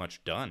very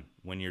much done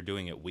when you're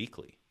doing it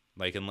weekly.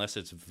 Like, unless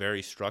it's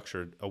very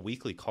structured, a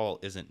weekly call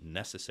isn't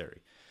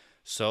necessary.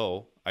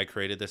 So I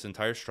created this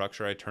entire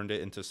structure. I turned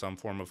it into some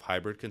form of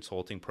hybrid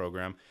consulting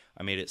program.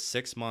 I made it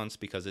 6 months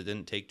because it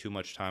didn't take too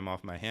much time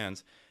off my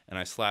hands, and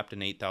I slapped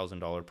an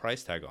 $8,000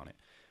 price tag on it.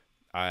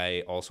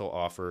 I also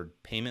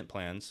offered payment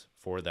plans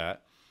for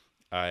that.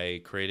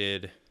 I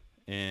created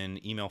an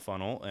email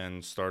funnel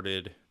and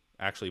started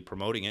actually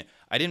promoting it.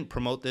 I didn't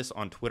promote this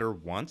on Twitter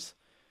once.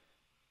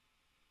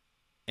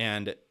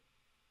 And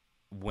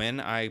when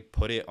I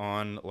put it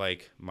on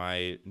like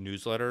my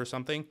newsletter or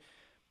something,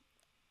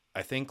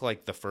 I think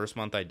like the first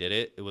month I did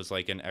it, it was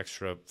like an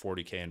extra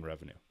 40K in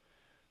revenue,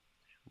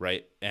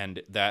 right?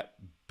 And that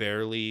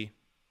barely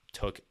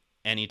took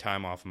any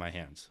time off of my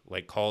hands.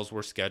 Like, calls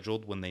were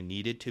scheduled when they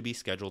needed to be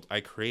scheduled.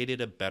 I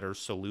created a better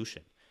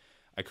solution.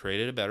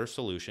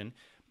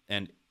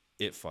 And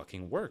it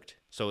fucking worked.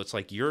 So it's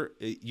like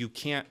you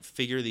can't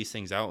figure these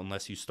things out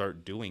unless you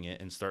start doing it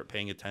and start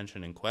paying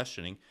attention and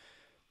questioning.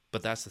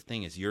 But that's the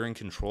thing, is you're in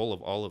control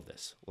of all of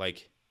this.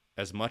 Like,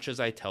 as much as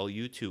I tell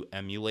you to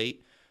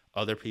emulate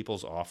other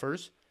people's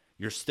offers,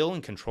 you're still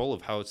in control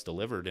of how it's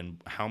delivered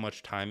and how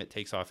much time it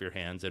takes off your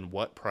hands and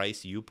what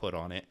price you put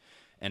on it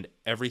and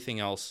everything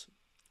else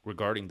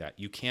regarding that.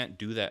 You can't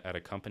do that at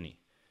a company,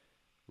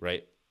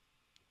 right?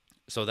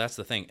 So that's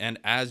the thing. And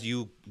as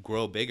you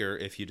grow bigger,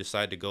 if you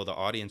decide to go the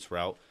audience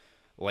route,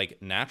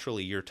 like,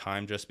 naturally your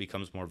time just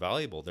becomes more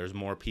valuable. There's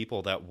more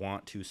people that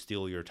want to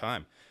steal your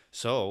time.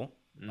 So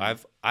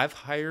I've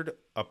hired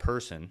a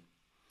person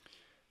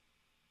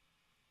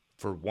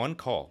for one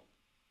call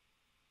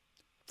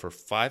for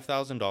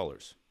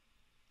 $5,000,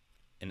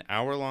 an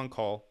hour-long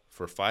call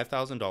for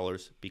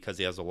 $5,000, because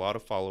he has a lot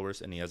of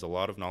followers and he has a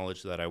lot of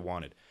knowledge that I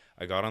wanted.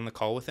 I got on the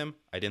call with him.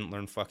 I didn't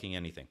learn fucking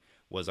anything.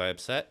 Was I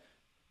upset?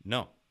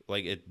 No.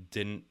 Like, it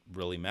didn't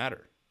really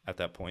matter at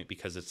that point,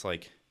 because it's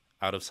like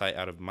out of sight,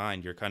 out of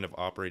mind. You're kind of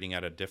operating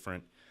at a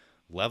different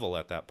level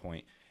at that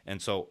point.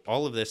 And so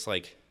all of this,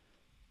 like,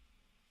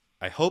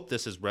 I hope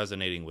this is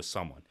resonating with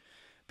someone,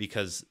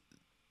 because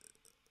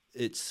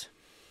it's,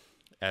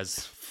 as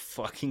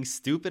fucking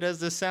stupid as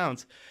this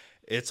sounds,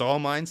 it's all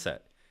mindset.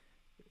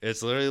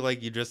 It's literally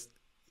like you just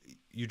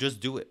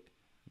do it.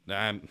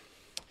 I'm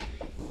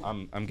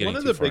getting One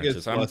of too the far into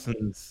biggest this.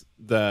 lessons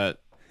that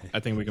I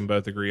think we can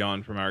both agree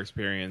on from our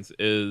experience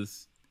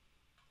is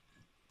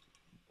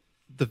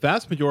the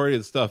vast majority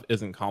of the stuff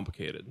isn't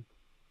complicated.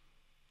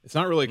 It's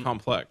not really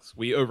complex.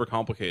 We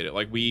overcomplicate it.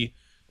 Like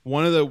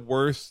one of the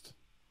worst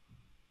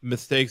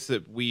mistakes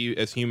that we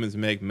as humans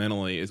make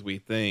mentally is we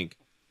think,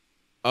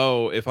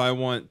 oh, if I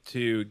want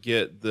to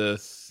get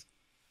this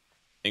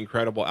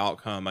incredible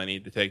outcome, I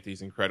need to take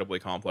these incredibly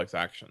complex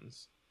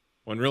actions.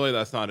 When really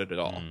that's not it at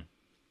all.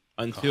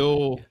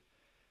 Until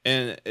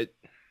and it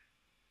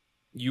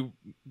you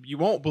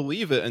won't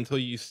believe it until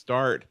you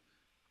start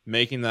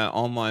making that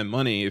online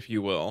money, if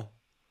you will.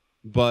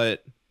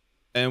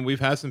 And we've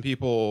had some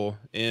people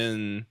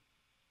in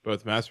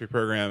both Mastery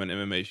Program and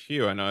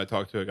MMHQ. I know I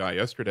talked to a guy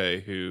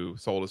yesterday who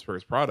sold his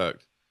first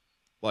product.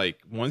 Like,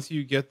 once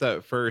you get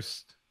that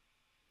first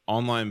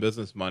online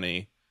business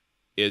money,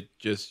 it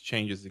just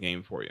changes the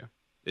game for you.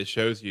 It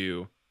shows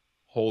you,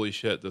 holy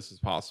shit, this is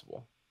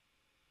possible.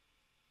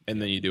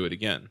 And then you do it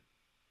again.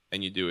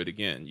 And you do it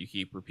again. You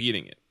keep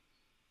repeating it.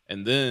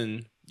 And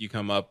then you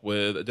come up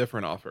with a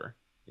different offer.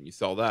 And you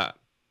sell that.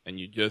 And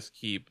you just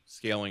keep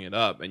scaling it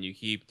up. And you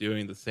keep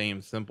doing the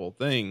same simple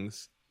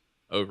things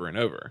over and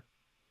over.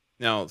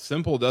 Now,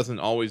 simple doesn't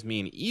always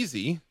mean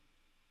easy.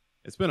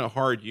 It's been a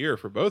hard year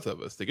for both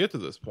of us to get to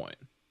this point.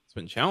 It's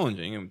been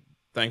challenging, and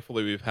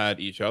thankfully we've had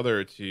each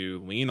other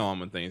to lean on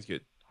when things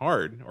get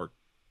hard or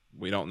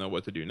we don't know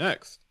what to do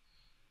next.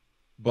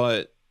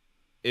 But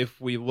if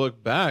we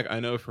look back, I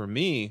know for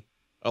me,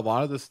 a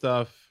lot of the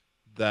stuff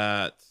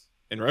that,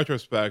 in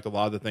retrospect, a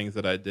lot of the things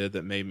that I did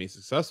that made me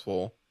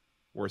successful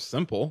were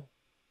simple.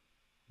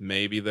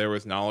 Maybe there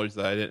was knowledge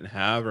that I didn't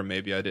have, or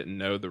maybe I didn't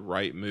know the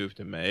right move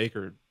to make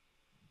or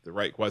the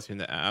right question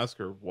to ask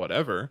or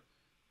whatever.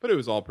 But it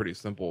was all pretty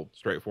simple,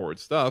 straightforward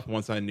stuff.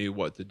 Once I knew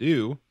what to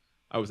do,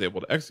 I was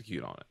able to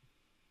execute on it.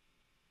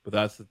 But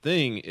that's the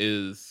thing,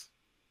 is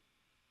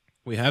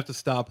we have to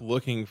stop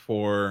looking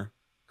for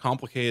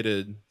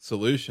complicated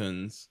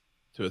solutions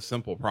to a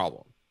simple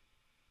problem.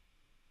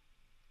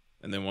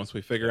 And then once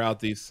we figure out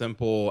these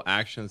simple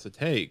actions to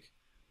take,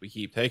 we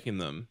keep taking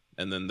them.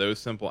 And then those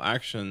simple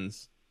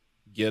actions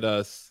get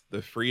us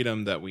the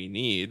freedom that we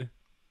need,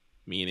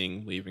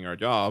 meaning leaving our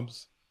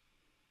jobs.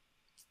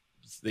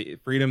 It's the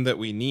freedom that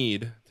we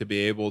need to be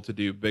able to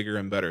do bigger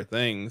and better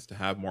things, to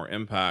have more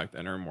impact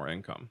and earn more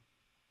income.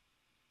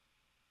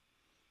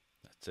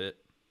 That's it.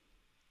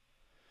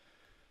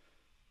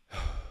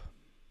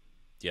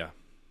 Yeah.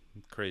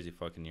 Crazy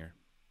fucking year.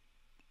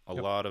 A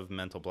lot of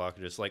mental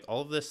blockages. Like,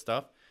 all of this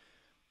stuff.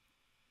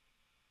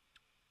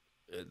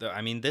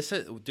 I mean, this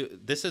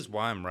is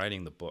why I'm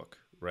writing the book,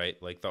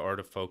 right? Like, The Art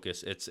of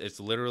Focus. It's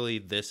literally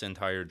this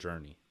entire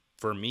journey.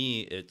 For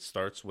me, it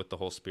starts with the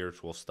whole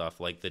spiritual stuff,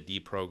 like the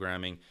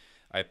deprogramming.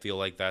 I feel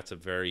like that's a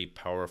very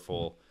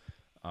powerful.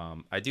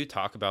 I do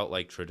talk about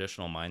like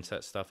traditional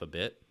mindset stuff a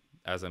bit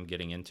as I'm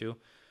getting into,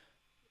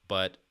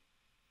 but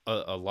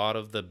a lot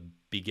of the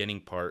beginning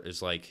part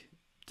is like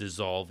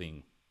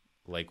dissolving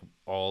like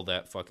all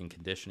that fucking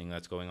conditioning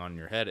that's going on in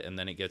your head, and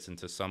then it gets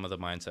into some of the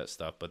mindset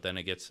stuff, but then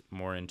it gets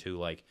more into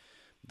like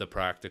the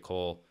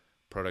practical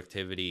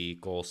productivity,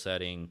 goal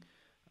setting,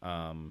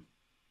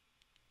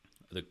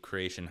 the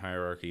creation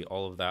hierarchy,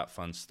 all of that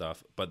fun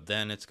stuff. But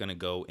then it's going to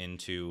go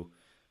into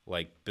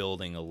like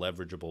building a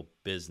leverageable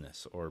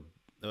business or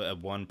a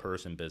one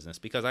person business,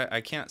 because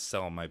I can't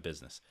sell my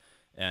business.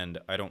 And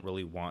I don't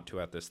really want to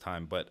at this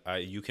time, but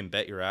you can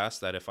bet your ass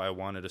that if I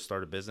wanted to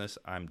start a business,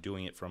 I'm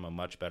doing it from a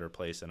much better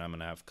place, and I'm going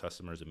to have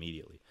customers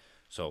immediately.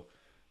 So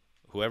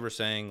whoever's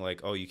saying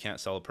like, oh, you can't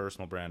sell a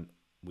personal brand,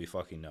 we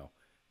fucking know.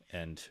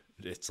 And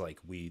it's like,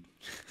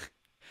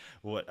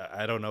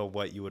 I don't know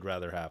what you would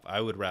rather have.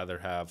 I would rather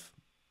have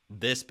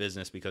this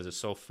business because it's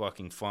so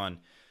fucking fun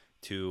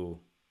to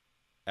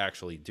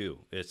actually do.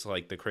 It's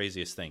like the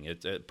craziest thing.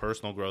 It's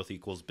personal growth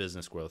equals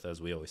business growth, as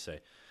we always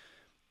say.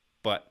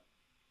 But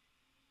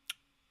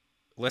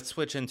let's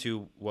switch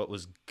into what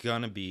was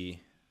gonna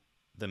be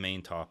the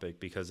main topic,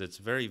 because it's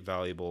very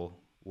valuable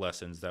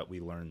lessons that we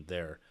learned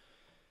there.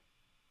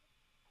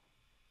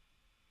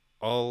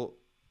 How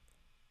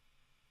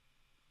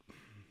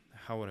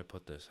would I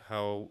put this?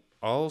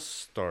 I'll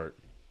start.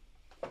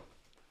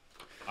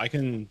 I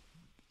can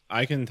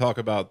talk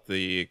about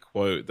the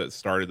quote that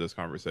started this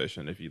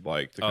conversation if you'd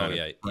like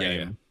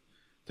to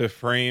to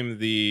frame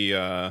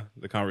the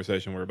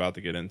conversation we're about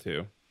to get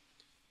into.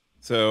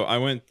 So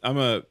I'm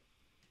a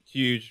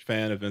huge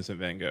fan of Vincent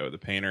van Gogh, the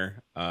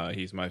painter.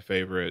 He's my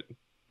favorite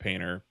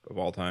painter of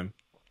all time.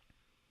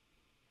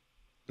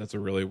 That's a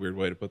really weird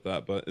way to put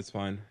that, but it's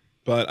fine.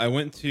 But I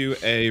went to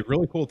a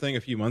really cool thing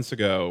a few months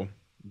ago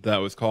that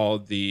was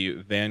called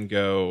the Van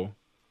Gogh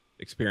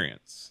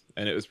Experience.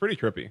 And it was pretty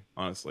trippy,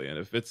 honestly. And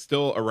if it's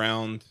still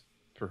around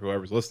for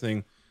whoever's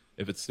listening,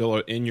 if it's still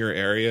in your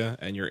area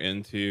and you're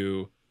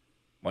into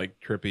like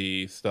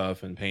trippy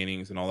stuff and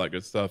paintings and all that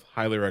good stuff,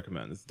 highly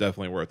recommend. It's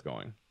definitely worth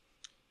going.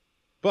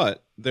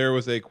 But there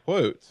was a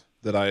quote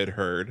that I had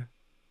heard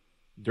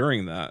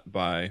during that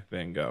by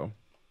Van Gogh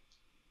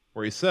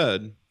where he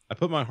said, "I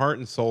put my heart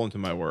and soul into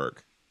my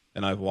work,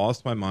 and I've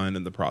lost my mind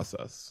in the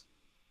process."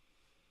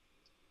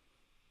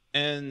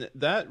 And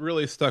that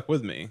really stuck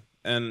with me.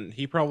 And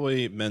he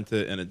probably meant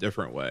it in a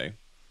different way.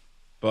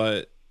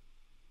 But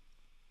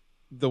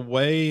the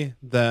way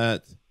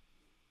that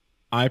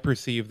I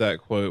perceived that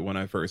quote when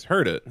I first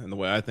heard it, and the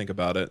way I think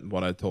about it, and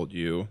what I told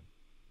you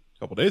a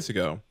couple days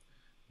ago,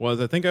 was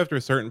I think after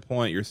a certain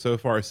point, you're so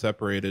far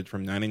separated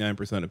from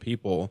 99% of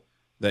people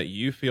that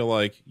you feel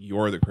like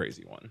you're the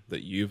crazy one,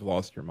 that you've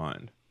lost your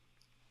mind.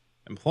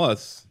 And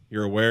plus,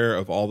 you're aware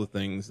of all the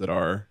things that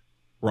are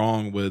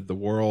wrong with the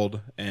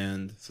world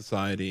and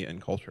society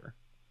and culture.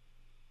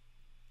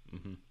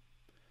 Mm-hmm.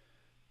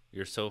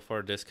 You're so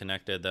far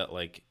disconnected that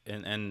like,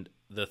 and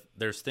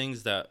there's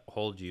things that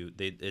hold you.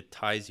 It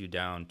ties you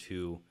down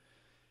to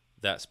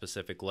that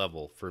specific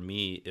level. For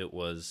me, it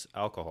was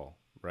alcohol,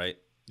 right?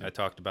 I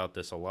talked about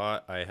this a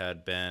lot. I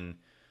had been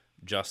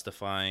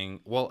justifying,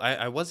 well,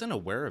 I wasn't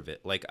aware of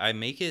it. Like, I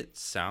make it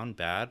sound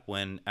bad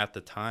when at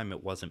the time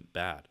it wasn't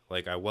bad.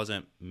 Like, I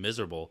wasn't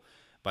miserable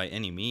by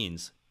any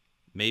means.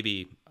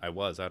 Maybe I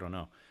was, I don't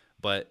know.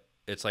 But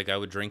it's like I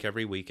would drink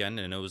every weekend,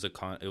 and it was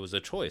a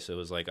choice. It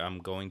was like, I'm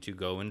going to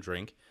go and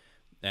drink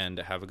and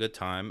have a good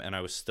time, and I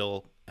was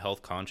still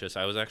health conscious.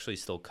 I was actually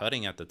still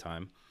cutting at the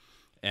time.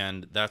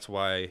 And that's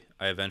why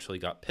I eventually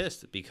got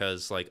pissed,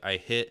 because like I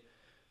hit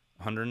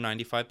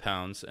 195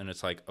 pounds, and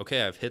it's like,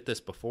 okay, I've hit this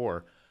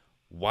before.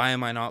 Why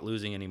am I not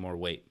losing any more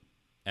weight?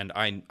 And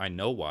I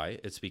know why.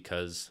 It's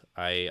because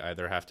I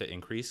either have to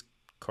increase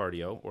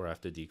cardio or I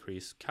have to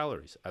decrease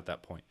calories at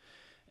that point.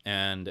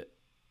 And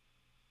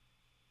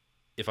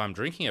if I'm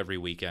drinking every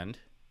weekend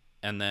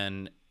and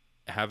then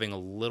having a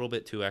little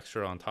bit too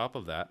extra on top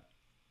of that,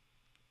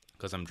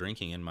 because I'm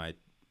drinking and my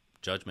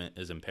judgment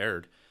is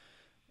impaired,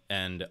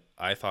 and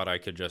I thought I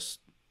could just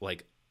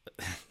like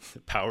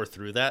power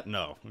through that.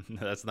 No,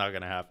 that's not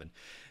going to happen.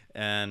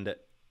 And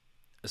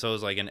so it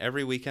was like an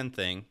every weekend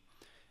thing.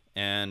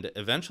 And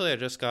eventually I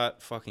just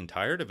got fucking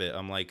tired of it.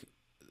 I'm like,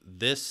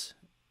 this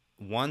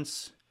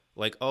once,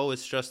 like, oh,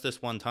 it's just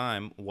this one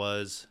time,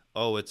 was,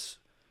 oh, it's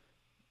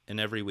an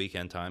every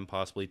weekend time,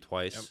 possibly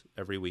twice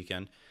every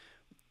weekend.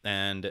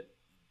 And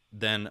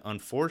then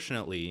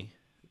unfortunately,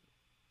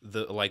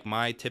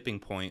 my tipping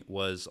point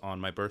was on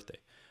my birthday.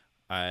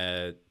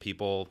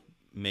 People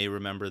may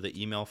remember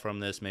the email from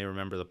this, may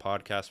remember the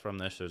podcast from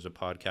this. There's a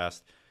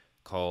podcast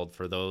called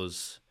For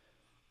Those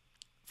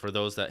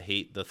That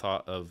Hate the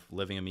Thought of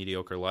Living a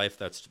Mediocre Life.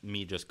 That's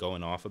me just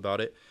going off about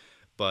it.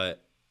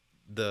 But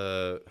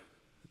the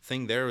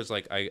thing there was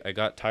like, I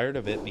got tired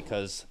of it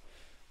because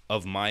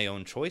of my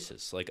own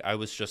choices. Like, I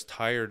was just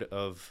tired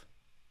of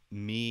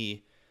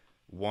me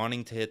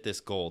wanting to hit this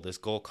goal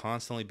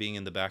constantly being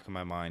in the back of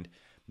my mind,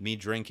 me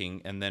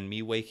drinking, and then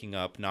me waking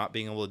up, not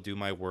being able to do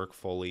my work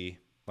fully,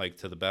 like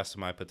to the best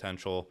of my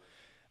potential,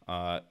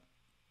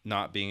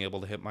 not being able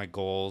to hit my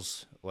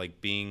goals,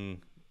 like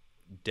being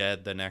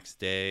dead the next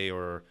day,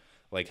 or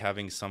like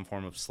having some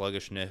form of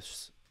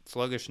sluggishness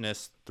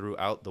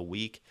throughout the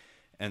week.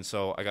 And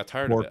so I got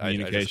tired of it. I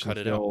just cut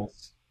it out.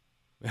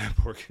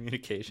 Poor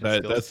communication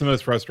skills. That's the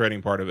most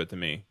frustrating part of it to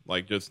me.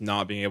 Like, just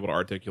not being able to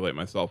articulate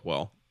myself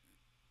well.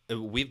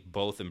 We've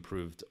both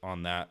improved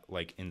on that,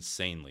 like,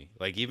 insanely.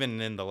 Like, even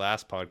in the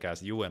last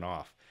podcast, you went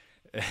off.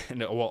 And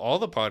well, all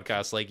the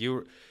podcasts, like,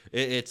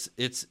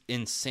 it's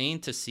insane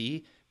to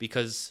see,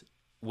 because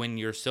when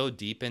you're so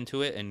deep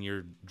into it and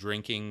you're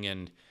drinking,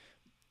 and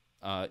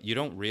you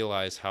don't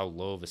realize how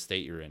low of a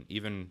state you're in.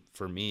 Even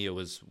for me, it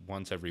was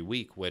once every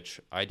week, which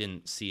I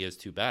didn't see as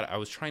too bad. I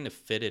was trying to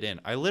fit it in.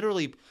 I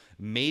literally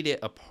made it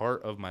a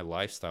part of my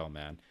lifestyle,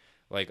 man.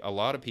 Like, a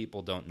lot of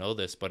people don't know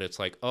this, but it's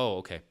like, oh,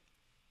 okay,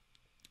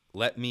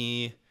 let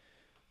me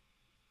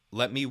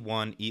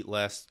eat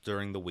less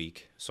during the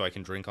week so I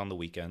can drink on the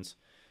weekends.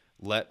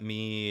 Let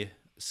me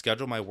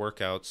schedule my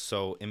workouts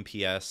so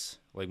MPS,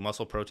 like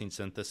muscle protein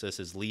synthesis,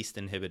 is least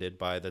inhibited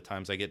by the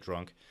times I get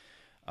drunk.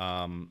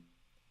 And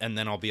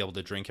then I'll be able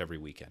to drink every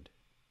weekend,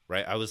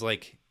 right? I was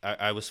like,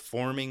 I was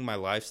forming my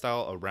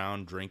lifestyle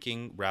around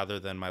drinking rather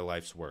than my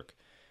life's work.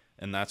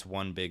 And that's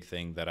one big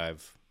thing that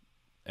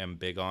am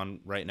big on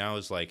right now,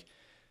 is like,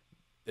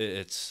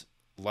 it's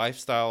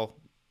lifestyle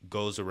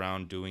goes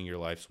around doing your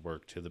life's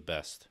work to the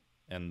best.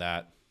 And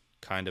that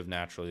kind of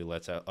naturally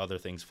lets other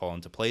things fall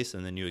into place.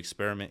 And then you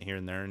experiment here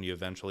and there, and you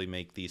eventually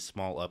make these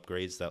small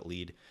upgrades that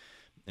lead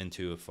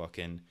into a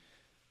fucking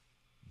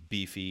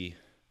beefy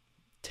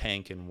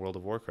tank in World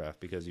of Warcraft,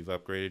 because you've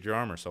upgraded your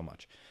armor so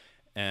much.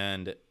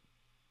 And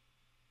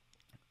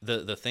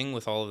the thing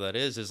with all of that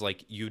is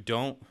like, you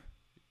don't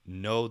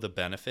know the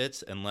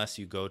benefits unless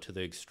you go to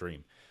the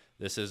extreme.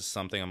 This is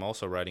something I'm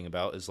also writing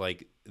about, is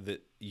like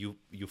that you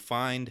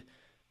find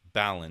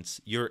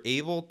balance. You're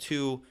able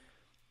to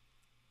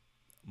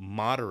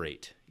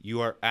moderate.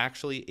 You are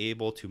actually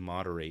able to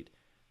moderate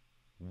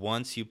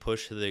once you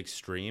push to the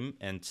extreme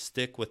and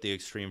stick with the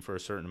extreme for a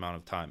certain amount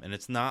of time. And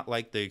it's not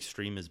like the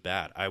extreme is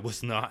bad. I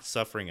was not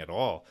suffering at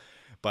all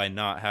by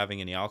not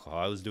having any alcohol.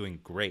 I was doing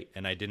great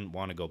and I didn't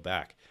want to go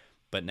back.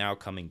 But now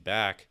coming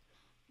back,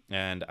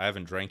 and I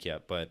haven't drank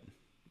yet, but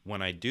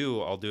when I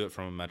do, I'll do it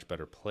from a much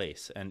better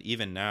place. And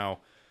even now,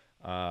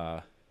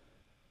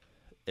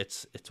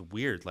 it's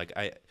weird. Like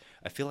I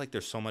feel like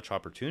there's so much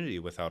opportunity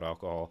without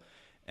alcohol,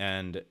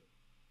 and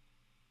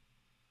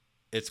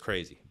it's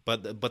crazy.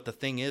 But the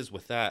thing is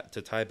with that,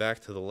 to tie back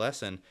to the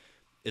lesson,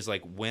 is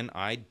like when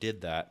I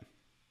did that,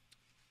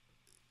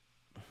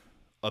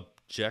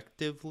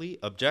 objectively,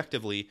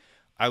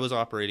 I was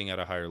operating at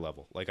a higher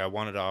level. Like I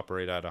wanted to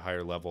operate at a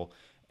higher level,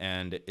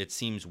 and it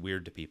seems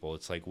weird to people.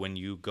 It's like when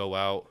you go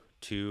out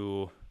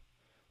to,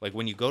 like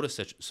when you go to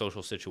such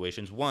social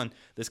situations, one,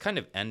 this kind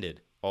of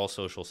ended all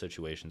social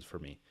situations for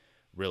me,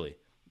 really.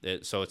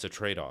 So it's a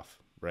trade-off,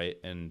 right?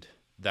 And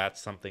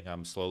that's something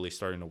I'm slowly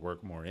starting to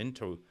work more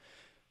into,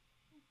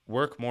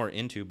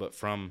 but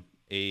from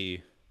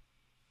a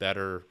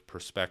better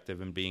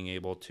perspective and being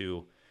able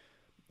to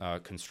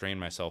constrain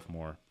myself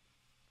more.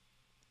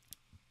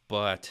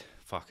 But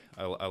fuck,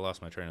 I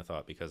lost my train of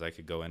thought because I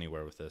could go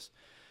anywhere with this.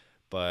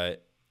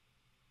 But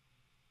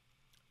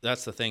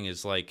that's the thing,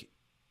 is like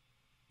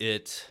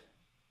it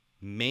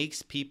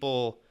makes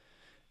people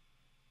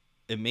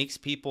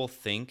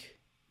think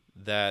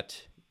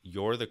that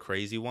you're the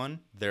crazy one,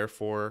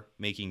 therefore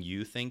making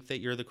you think that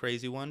you're the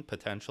crazy one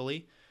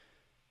potentially,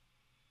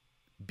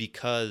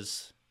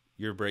 because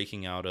you're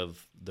breaking out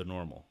of the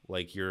normal.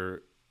 Like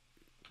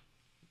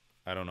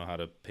I don't know how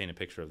to paint a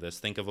picture of this.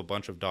 Think of a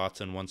bunch of dots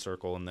in one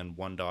circle and then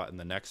one dot in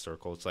the next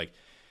circle. It's like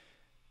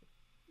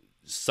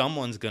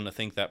someone's going to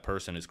think that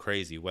person is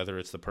crazy, whether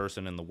it's the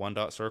person in the one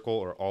dot circle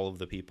or all of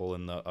the people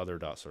in the other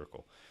dot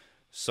circle.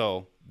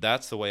 So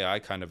that's the way I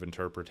kind of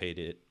interpret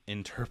it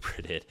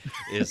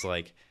is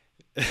like,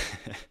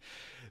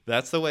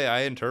 that's the way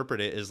I interpret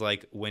it, is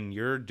like when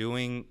you're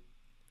doing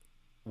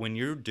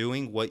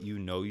what you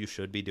know you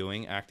should be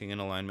doing, acting in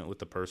alignment with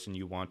the person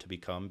you want to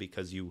become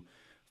because you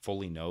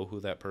fully know who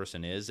that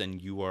person is,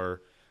 and you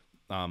are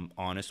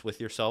honest with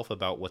yourself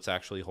about what's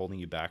actually holding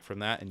you back from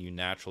that, and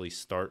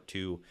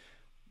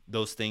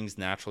those things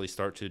naturally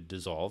start to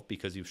dissolve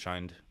because you've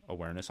shined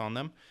awareness on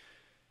them.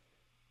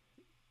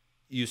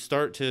 You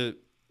start to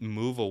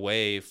move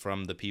away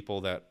from the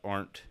people that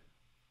aren't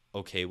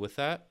okay with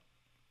that,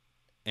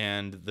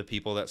 and the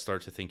people that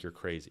start to think you're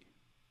crazy.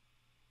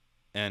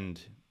 And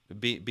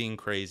being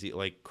crazy,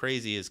 like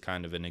crazy is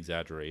kind of an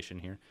exaggeration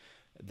here.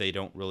 They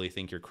don't really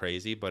think you're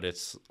crazy, but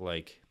it's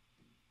like,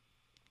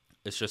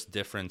 it's just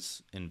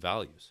difference in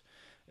values.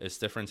 It's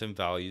difference in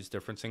values,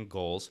 difference in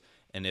goals.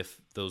 And if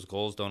those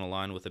goals don't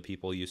align with the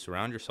people you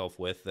surround yourself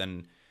with,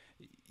 then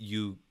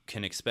you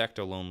can expect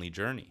a lonely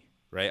journey,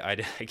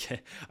 right?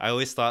 I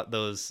always thought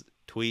those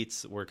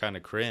tweets were kind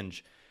of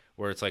cringe,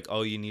 where it's like,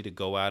 oh, you need to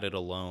go at it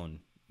alone.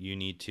 You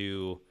need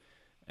to,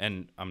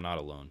 and I'm not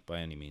alone by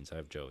any means. I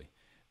have Joey.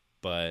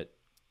 But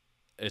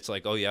it's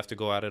like, oh, you have to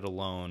go at it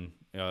alone.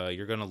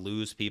 You're going to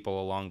lose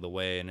people along the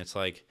way. And it's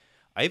like,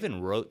 I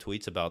even wrote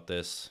tweets about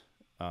this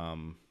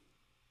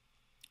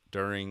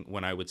during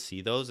when I would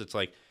see those. It's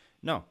like,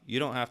 no, you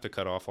don't have to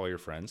cut off all your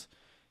friends.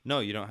 No,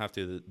 you don't have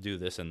to do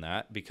this and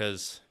that,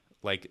 because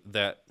like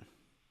that,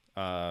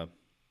 I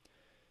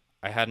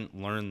hadn't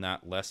learned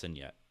that lesson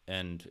yet.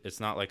 And it's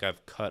not like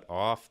I've cut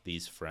off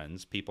these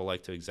friends. People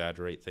like to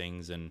exaggerate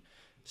things and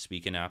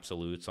speak in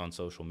absolutes on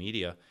social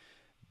media,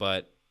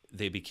 but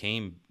they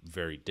became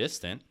very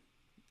distant.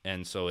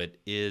 And so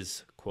it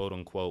is, quote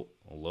unquote,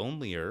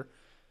 lonelier.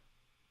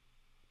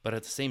 But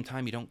at the same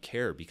time, you don't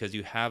care because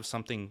you have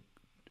something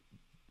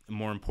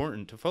more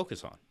important to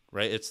focus on,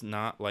 right? It's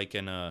not like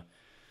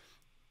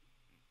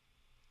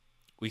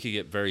we could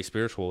get very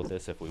spiritual with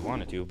this if we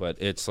wanted to,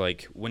 but it's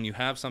like when you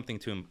have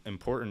something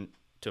important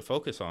to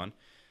focus on,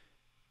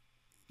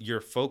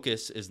 your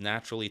focus is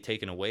naturally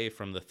taken away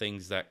from the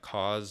things that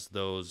cause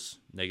those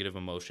negative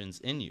emotions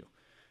in you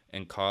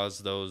and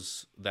cause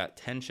that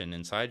tension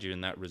inside you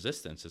and that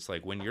resistance. It's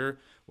like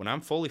when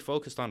I'm fully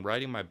focused on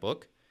writing my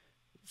book,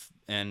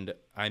 and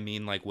I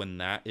mean like when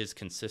that is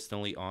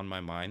consistently on my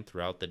mind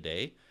throughout the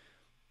day,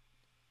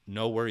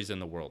 no worries in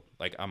the world.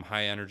 Like I'm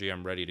high energy,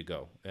 I'm ready to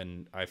go.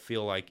 And I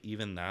feel like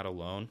even that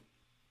alone,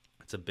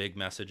 it's a big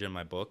message in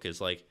my book, is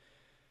like,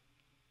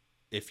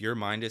 if your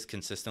mind is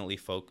consistently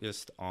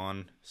focused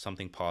on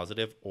something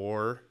positive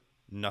or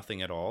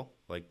nothing at all,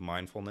 like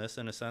mindfulness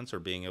in a sense, or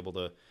being able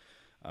to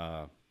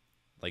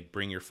like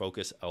bring your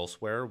focus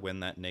elsewhere when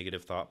that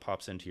negative thought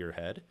pops into your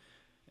head.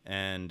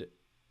 And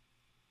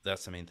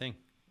that's the main thing,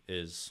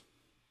 is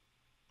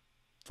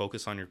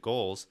focus on your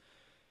goals.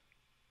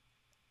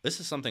 This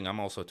is something I'm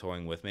also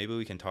toying with. Maybe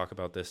we can talk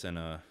about this in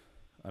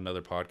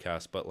another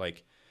podcast, but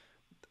like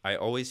I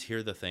always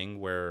hear the thing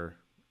where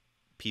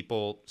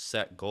people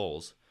set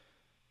goals,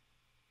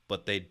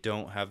 but they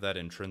don't have that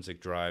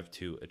intrinsic drive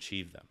to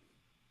achieve them,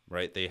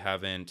 right? They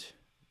haven't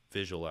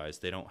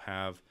visualized. They don't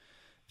have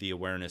the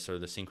awareness or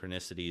the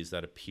synchronicities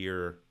that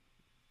appear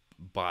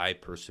by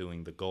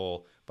pursuing the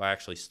goal, by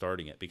actually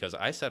starting it. Because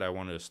I said I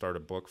wanted to start a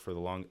book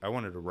I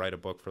wanted to write a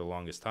book for the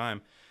longest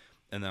time.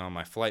 And then on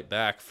my flight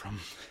back from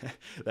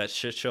that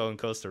shit show in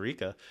Costa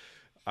Rica,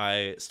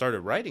 I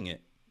started writing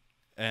it.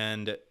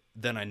 And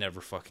then I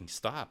never fucking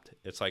stopped.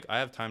 It's like, I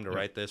have time to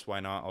write this.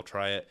 Why not? I'll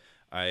try it.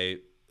 I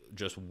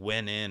just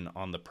went in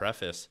on the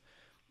preface,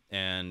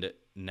 and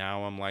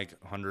now I'm like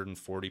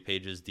 140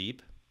 pages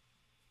deep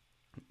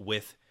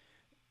with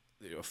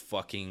a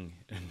fucking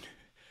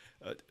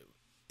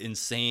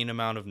insane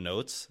amount of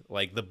notes.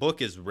 Like, the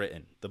book is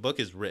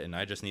written.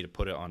 I just need to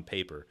put it on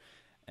paper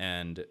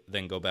and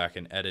then go back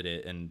and edit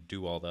it and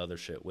do all the other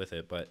shit with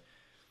it. But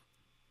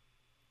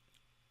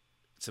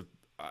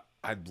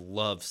I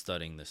love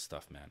studying this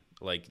stuff, man.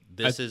 Like,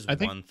 this is I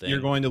think one thing.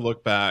 You're going to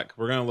look back.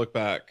 We're going to look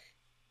back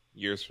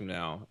years from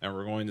now, and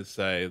we're going to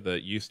say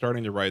that you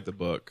starting to write the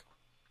book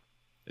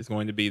is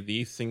going to be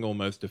the single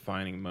most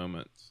defining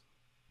moment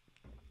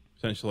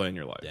potentially in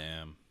your life.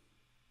 Damn.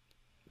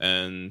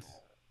 And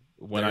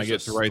when I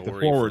get to write the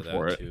forward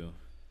for it,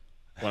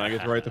 when I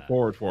get to write the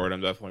forward for it,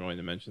 I'm definitely going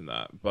to mention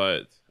that.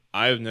 But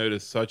I've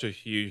noticed such a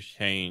huge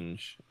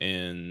change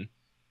in,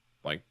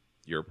 like,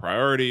 your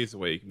priorities, the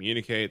way you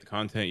communicate, the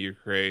content you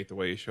create, the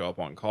way you show up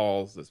on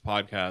calls, this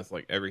podcast,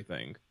 like,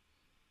 everything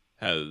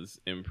has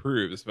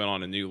improved. It's been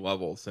on a new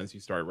level since you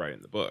started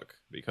writing the book,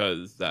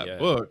 because that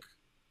book,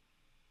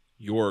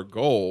 your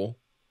goal,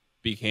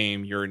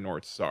 became your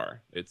North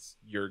Star. It's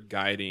your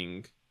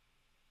guiding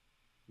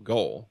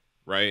goal,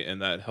 right?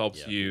 And that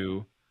helps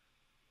you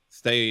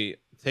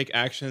take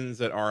actions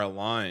that are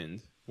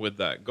aligned with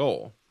that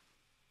goal.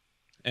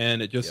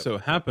 And it just so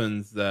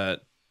happens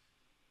that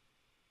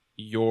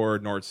your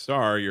North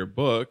Star, your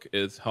book,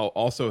 is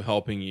also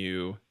helping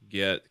you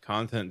get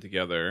content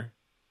together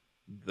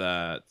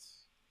that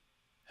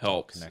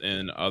helps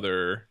in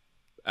other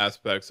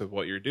aspects of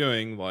what you're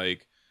doing,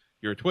 like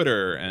your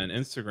Twitter and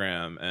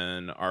Instagram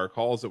and our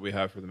calls that we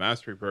have for the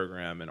mastery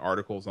program and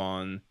articles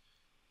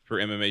for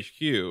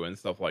MMHQ and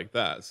stuff like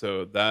that.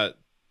 So that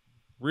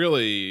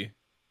really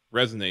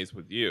resonates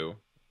with you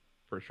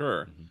for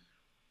sure. Mm-hmm.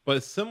 But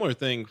a similar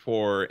thing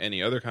for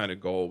any other kind of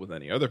goal with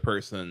any other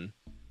person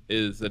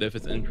is that if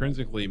it's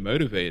intrinsically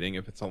motivating,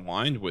 if it's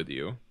aligned with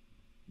you,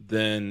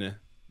 then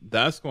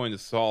that's going to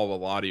solve a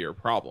lot of your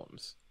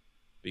problems.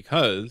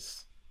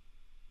 Because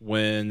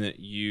when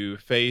you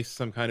face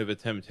some kind of a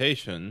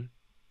temptation,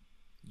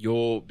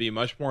 you'll be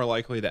much more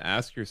likely to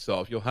ask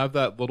yourself, you'll have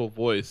that little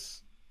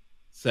voice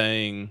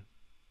saying,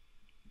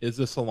 is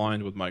this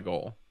aligned with my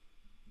goal?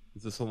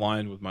 Is this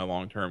aligned with my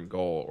long-term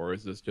goal? Or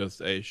is this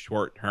just a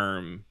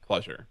short-term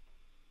pleasure?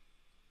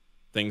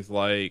 Things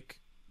like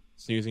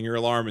snoozing your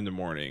alarm in the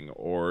morning,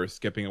 or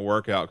skipping a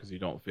workout because you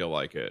don't feel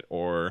like it,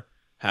 or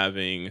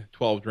having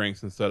 12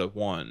 drinks instead of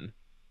one,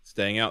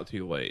 staying out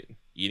too late,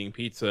 eating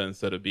pizza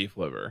instead of beef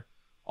liver.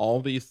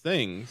 All these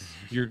things,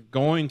 you're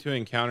going to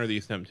encounter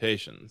these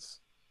temptations.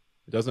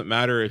 It doesn't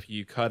matter if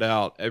you cut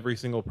out every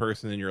single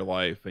person in your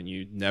life and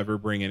you never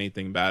bring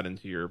anything bad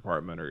into your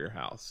apartment or your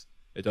house.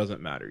 It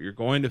doesn't matter. You're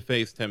going to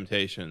face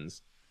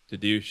temptations to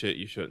do shit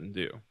you shouldn't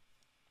do.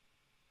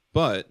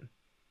 But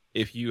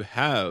if you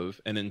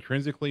have an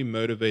intrinsically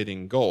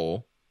motivating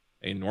goal,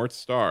 a North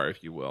Star,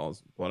 if you will,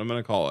 is what I'm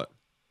going to call it,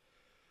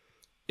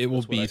 it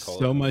will be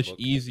so much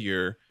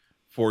easier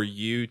for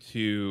you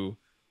to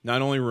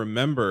not only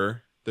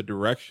remember the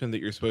direction that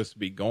you're supposed to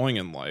be going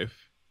in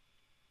life,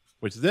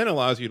 which then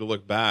allows you to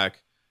look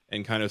back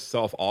and kind of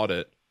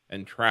self-audit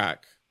and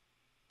track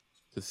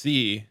to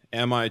see,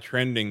 am I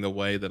trending the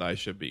way that I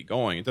should be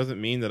going? It doesn't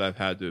mean that I've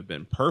had to have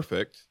been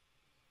perfect.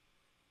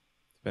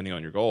 Depending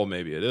on your goal,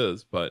 maybe it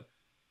is, but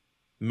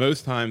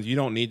most times you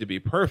don't need to be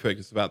perfect.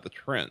 It's about the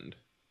trend,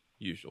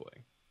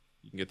 usually.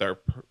 You can get there.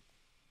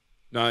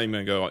 Not even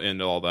going to go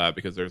into all that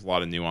because there's a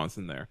lot of nuance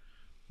in there.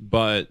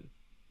 But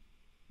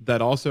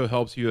that also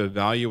helps you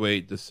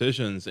evaluate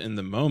decisions in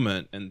the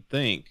moment and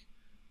think,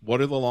 what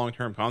are the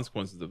long-term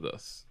consequences of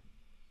this?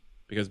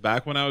 Because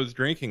back when I was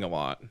drinking a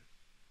lot,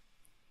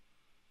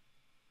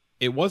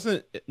 it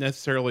wasn't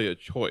necessarily a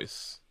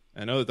choice.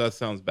 I know that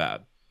sounds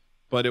bad,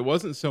 but it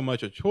wasn't so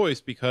much a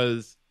choice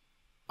because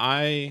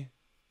I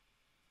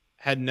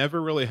had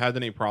never really had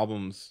any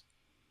problems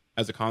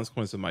as a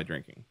consequence of my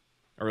drinking,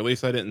 or at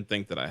least I didn't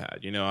think that I had.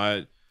 You know,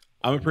 I'm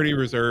a pretty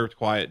reserved,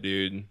 quiet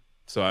dude,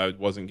 so I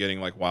wasn't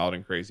getting like wild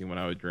and crazy when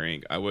I would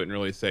drink. I wouldn't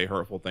really say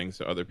hurtful things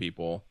to other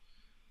people.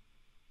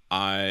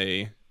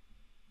 I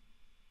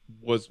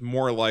was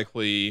more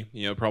likely,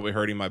 probably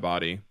hurting my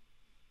body,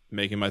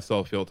 making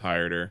myself feel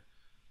tireder,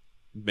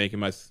 making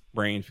my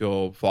brain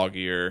feel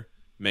foggier,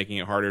 making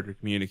it harder to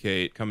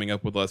communicate, coming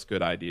up with less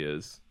good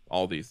ideas,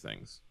 all these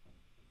things.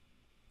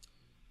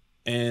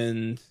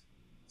 And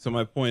so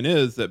my point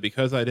is that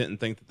because I didn't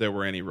think that there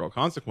were any real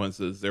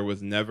consequences, there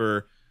was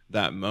never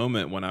that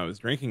moment when I was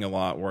drinking a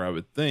lot where I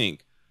would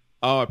think,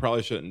 oh, I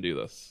probably shouldn't do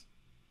this.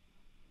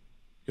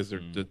 Because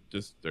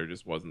there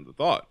just wasn't the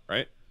thought,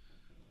 right?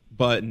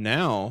 But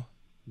now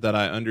that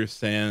I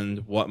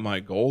understand what my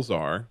goals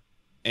are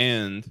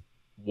and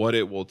what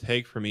it will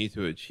take for me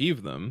to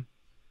achieve them,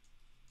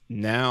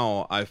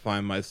 now I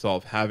find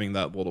myself having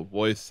that little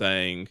voice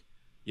saying,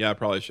 yeah, I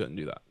probably shouldn't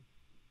do that.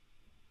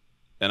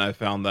 And I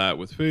found that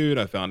with food,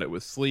 I found it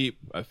with sleep,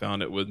 I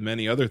found it with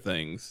many other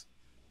things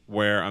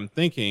where I'm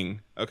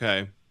thinking,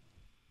 okay,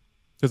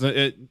 because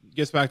it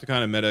gets back to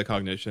kind of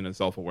metacognition and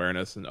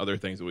self-awareness and other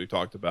things that we've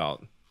talked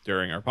about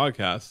during our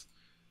podcast,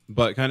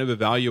 but kind of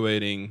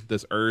evaluating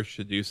this urge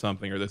to do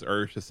something or this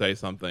urge to say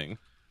something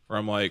where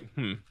I'm like,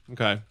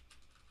 okay,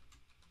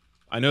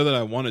 I know that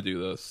I want to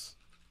do this,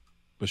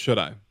 but should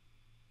I?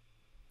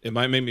 It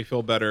might make me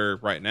feel better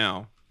right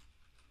now,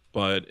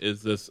 but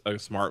is this a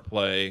smart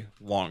play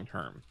long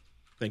term?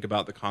 Think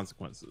about the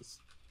consequences.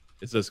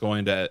 Is this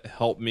going to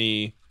help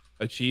me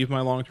achieve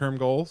my long term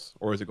goals,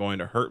 or is it going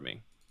to hurt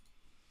me?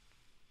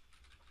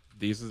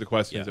 These are the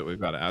questions that we've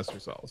got to ask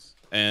ourselves.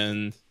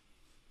 And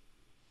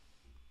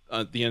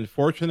the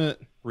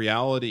unfortunate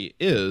reality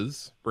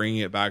is, bringing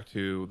it back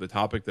to the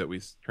topic that we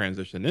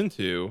transitioned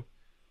into,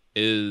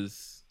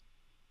 is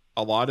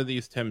a lot of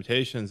these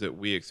temptations that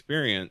we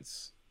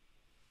experience,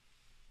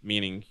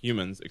 meaning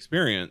humans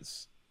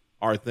experience,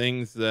 are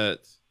things that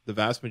the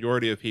vast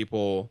majority of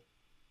people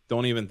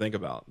don't even think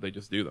about. They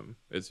just do them.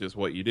 It's just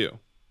what you do.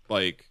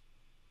 Like,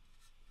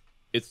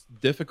 it's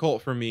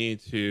difficult for me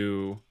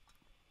to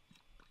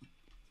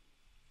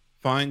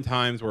find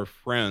times where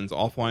friends,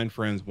 offline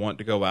friends, want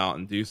to go out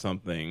and do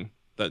something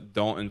that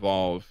don't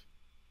involve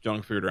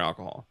junk food or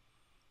alcohol.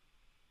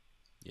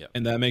 Yeah.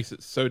 And that makes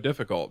it so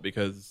difficult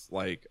because,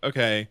 like,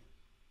 okay,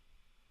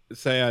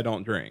 say I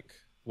don't drink.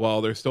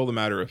 Well, there's still the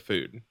matter of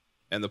food.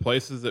 And the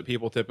places that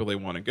people typically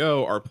want to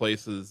go are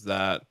places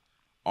that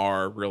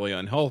are really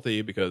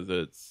unhealthy because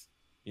it's,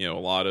 a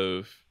lot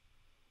of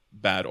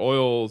bad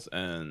oils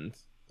and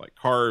like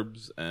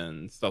carbs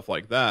and stuff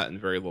like that and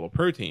very little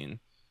protein.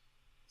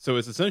 So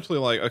it's essentially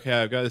like, okay,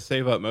 I've got to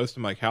save up most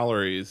of my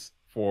calories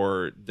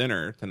for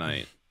dinner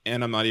tonight,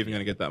 and I'm not even going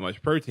to get that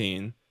much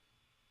protein.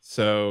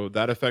 So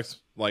that affects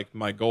like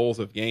my goals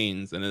of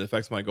gains, and it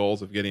affects my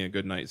goals of getting a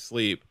good night's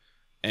sleep.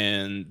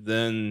 And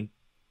then,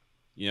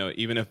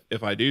 even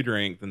if I do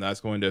drink, then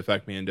that's going to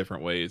affect me in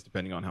different ways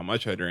depending on how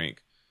much I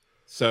drink.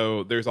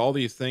 So there's all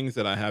these things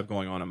that I have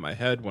going on in my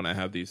head when I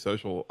have these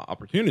social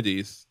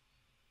opportunities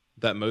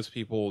that most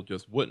people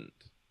just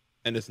wouldn't.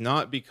 And it's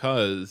not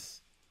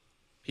because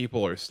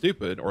people are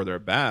stupid or they're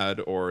bad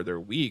or they're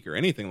weak or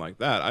anything like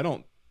that. I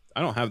don't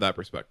have that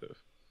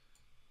perspective.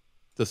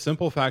 The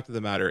simple fact of the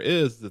matter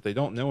is that they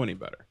don't know any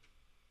better.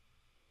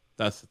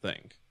 That's the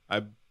thing.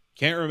 I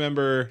can't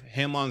remember.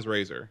 Hanlon's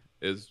razor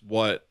is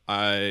what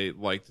I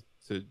like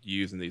to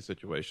use in these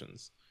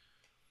situations,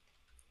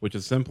 which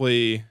is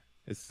simply,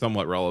 it's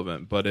somewhat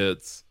relevant, but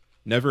it's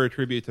never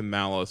attribute to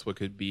malice what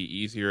could be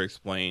easier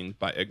explained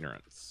by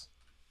ignorance.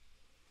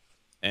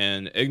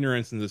 And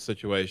ignorance in this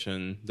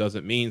situation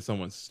doesn't mean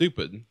someone's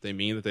stupid. They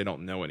mean that they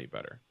don't know any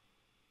better.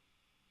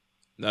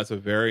 And that's a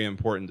very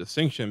important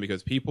distinction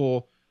because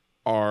people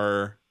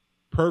are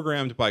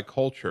programmed by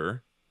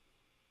culture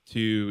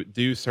to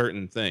do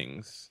certain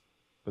things.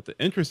 But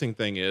the interesting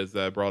thing is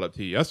that I brought up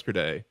to you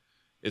yesterday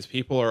is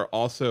people are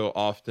also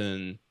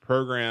often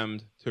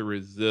programmed to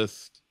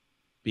resist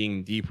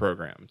being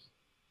deprogrammed.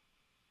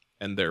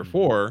 And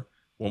therefore,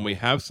 when we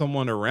have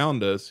someone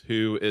around us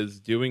who is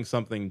doing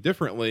something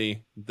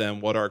differently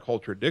than what our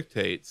culture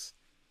dictates,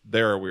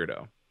 they're a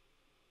weirdo.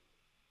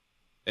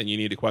 And you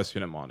need to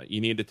question them on it. You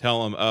need to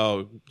tell them,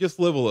 oh, just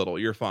live a little,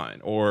 you're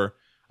fine. Or,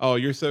 oh,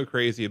 you're so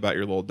crazy about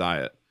your little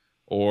diet.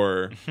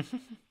 Or,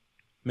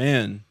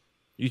 man,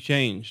 you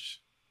changed.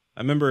 I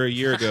remember a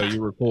year ago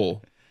you were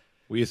cool.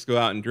 We used to go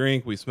out and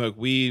drink, we smoke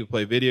weed,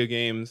 play video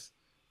games,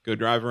 go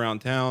drive around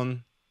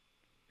town,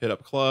 hit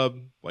up a club,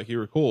 like you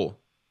were cool.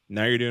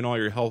 Now you're doing all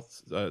your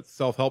health,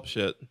 self-help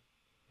shit.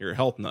 You're a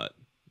health nut.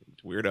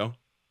 Weirdo.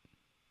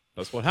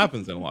 That's what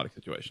happens in a lot of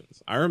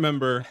situations. I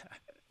remember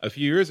a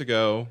few years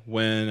ago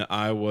when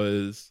I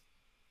was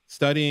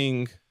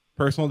studying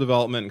personal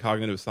development and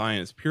cognitive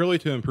science purely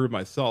to improve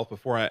myself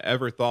before I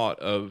ever thought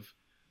of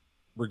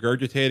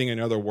regurgitating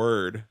another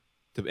word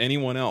to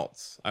anyone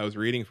else. I was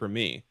reading for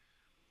me.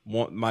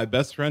 My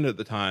best friend at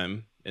the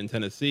time in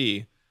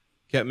Tennessee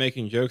kept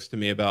making jokes to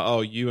me about,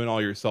 oh, you and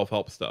all your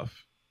self-help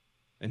stuff.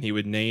 And he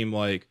would name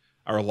like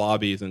our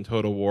lobbies in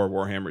Total War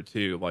Warhammer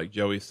 2, like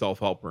Joey's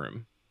self-help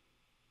room.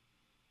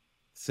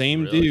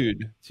 Same Really?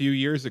 dude 2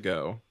 years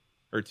ago,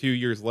 or 2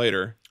 years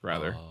later,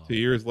 rather, 2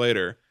 years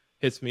later,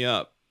 hits me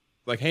up.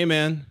 Like, hey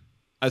man,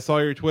 I saw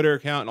your Twitter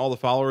account and all the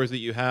followers that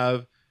you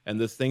have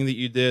and this thing that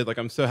you did. Like,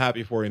 I'm so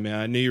happy for you, man.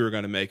 I knew you were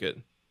going to make it.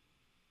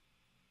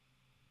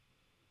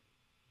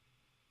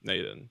 No,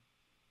 you didn't.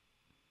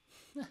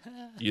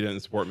 You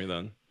didn't support me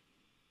then.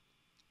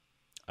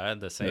 I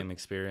had the same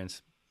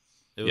experience.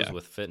 It was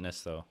with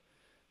fitness though.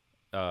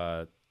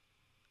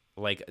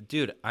 Like,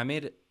 dude,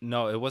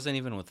 it wasn't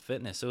even with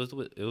fitness.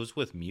 It was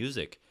with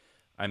music.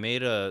 I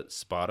made a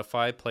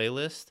Spotify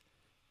playlist,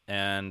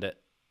 and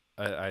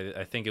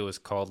I think it was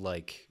called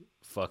like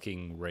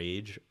fucking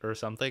Rage or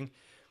something.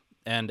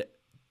 And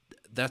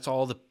that's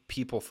all the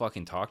people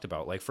fucking talked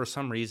about. Like, for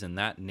some reason,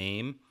 that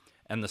name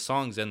And the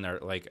songs in there,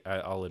 like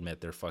I'll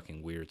admit they're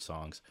fucking weird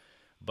songs,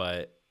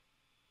 but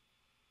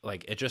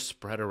like it just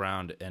spread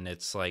around, and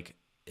it's like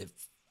it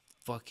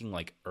fucking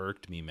like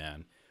irked me,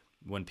 man.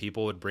 When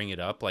people would bring it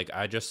up, like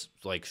I just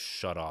like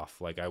shut off.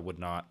 Like I would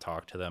not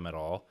talk to them at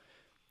all.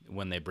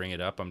 When they bring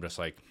it up, I'm just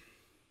like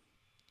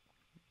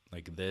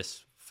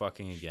this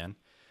fucking again.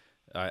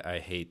 I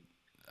hate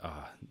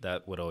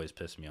that would always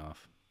piss me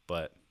off.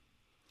 But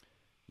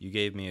you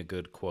gave me a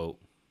good quote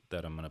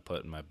that I'm gonna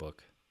put in my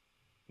book.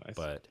 Nice.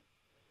 But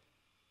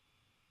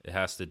it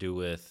has to do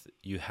with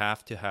you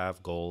have to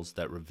have goals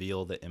that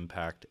reveal the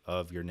impact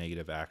of your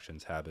negative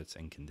actions, habits,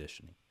 and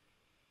conditioning.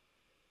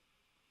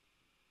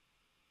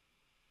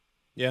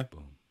 Yeah.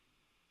 Boom.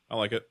 I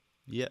like it.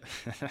 Yeah.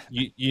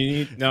 You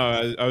need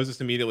no. I was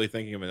just immediately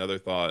thinking of another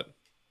thought,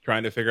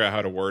 trying to figure out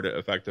how to word it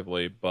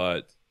effectively.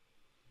 But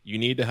you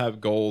need to have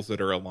goals that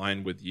are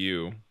aligned with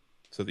you,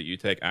 so that you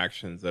take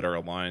actions that are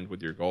aligned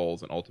with your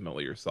goals and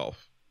ultimately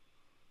yourself.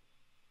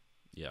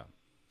 Yeah.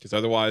 Because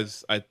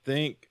otherwise, I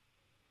think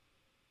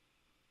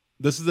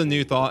this is a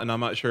new thought, and I'm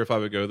not sure if I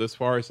would go this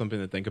far. It's something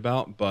to think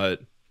about,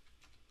 but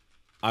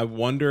I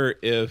wonder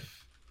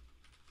if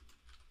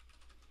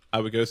I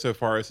would go so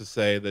far as to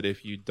say that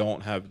if you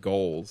don't have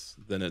goals,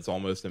 then it's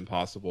almost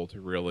impossible to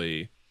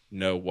really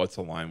know what's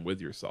aligned with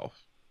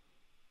yourself.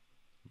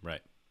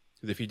 Right.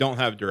 Because if you don't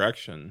have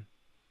direction,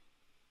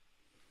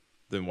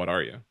 then what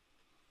are you?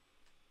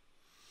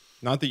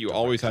 Not that you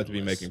always have to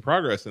be making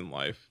progress in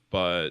life,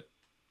 but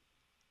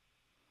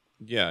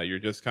yeah, you're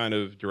just kind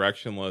of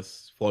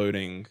directionless,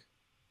 floating.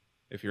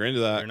 If you're into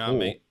that,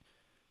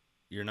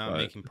 you're not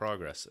making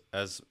progress.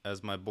 As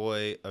my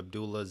boy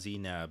Abdullah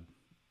Zinab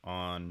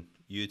on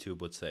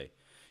YouTube would say,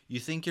 you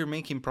think you're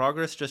making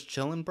progress just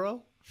chilling,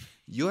 bro?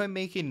 You ain't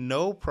making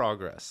no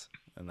progress.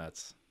 And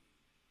that's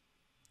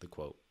the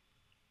quote.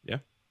 Yeah.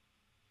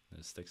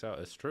 It sticks out.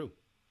 It's true.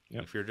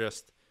 Yeah. If you're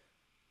just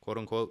quote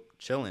unquote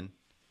chilling,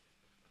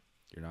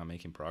 you're not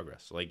making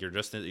progress. Like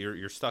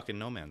you're stuck in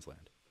no man's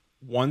land.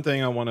 One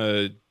thing I want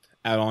to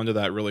add on to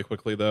that really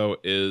quickly, though,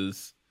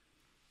 is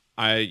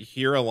I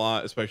hear a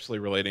lot, especially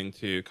relating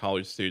to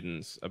college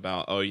students,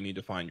 about, oh, you need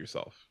to find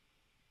yourself.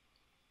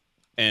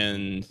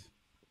 And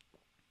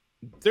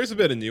there's a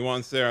bit of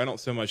nuance there. I don't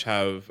so much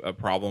have a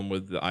problem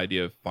with the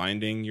idea of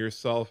finding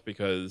yourself,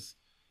 because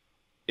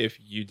if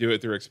you do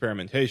it through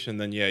experimentation,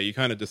 then yeah, you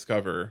kind of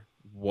discover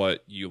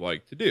what you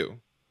like to do,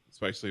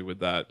 especially with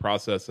that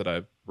process that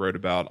I wrote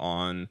about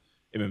on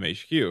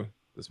MMHQ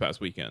this past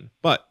weekend.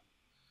 But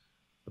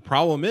the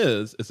problem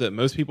is that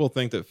most people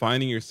think that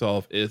finding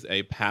yourself is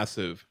a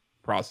passive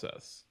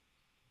process.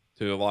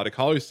 To a lot of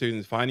college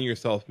students, finding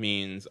yourself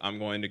means I'm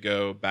going to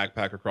go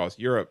backpack across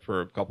Europe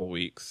for a couple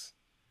weeks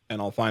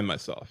and I'll find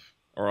myself.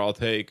 Or I'll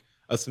take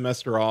a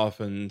semester off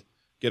and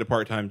get a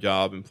part-time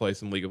job and play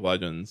some League of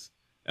Legends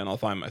and I'll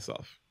find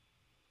myself.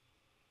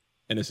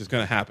 And it's just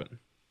going to happen.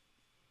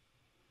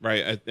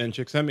 Right? And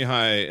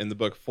Csikszentmihalyi in the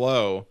book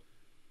Flow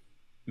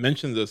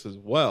mentioned this as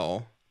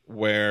well,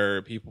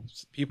 where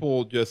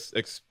people just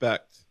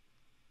expect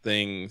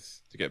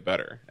things to get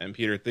better. And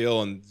Peter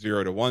Thiel in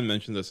 0 to 1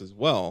 mentioned this as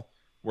well,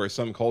 where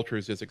some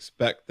cultures just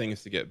expect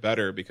things to get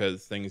better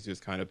because things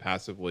just kind of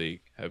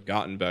passively have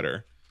gotten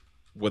better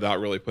without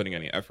really putting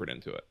any effort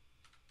into it.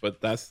 But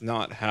that's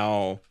not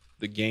how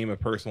the game of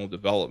personal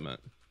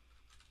development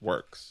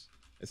works.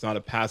 It's not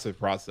a passive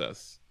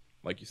process.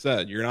 Like you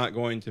said, you're not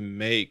going to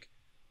make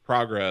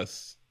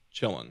progress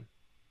chilling.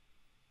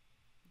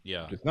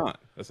 Yeah. It's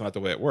not. That's not the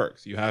way it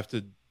works. You have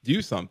to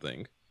do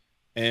something.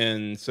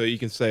 And so you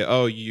can say,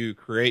 oh, you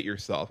create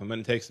yourself. I'm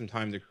going to take some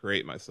time to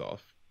create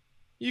myself.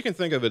 You can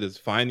think of it as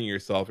finding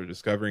yourself or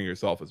discovering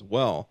yourself as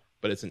well,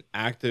 but it's an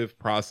active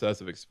process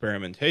of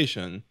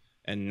experimentation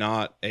and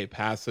not a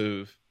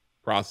passive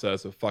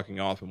process of fucking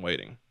off and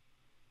waiting.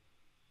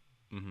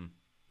 Mm-hmm.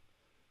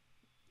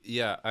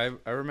 Yeah,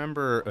 I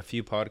remember a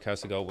few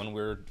podcasts ago when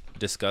we were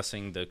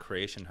discussing the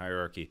creation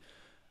hierarchy,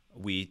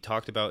 we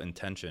talked about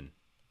intention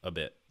a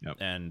bit. Yep.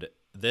 And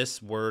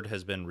this word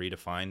has been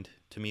redefined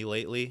to me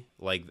lately.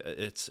 Like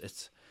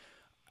it's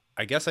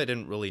I guess I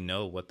didn't really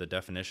know what the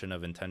definition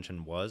of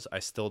intention was. I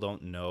still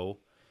don't know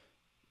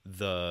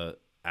the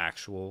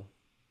actual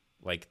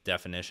like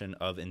definition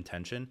of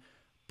intention,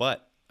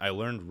 but I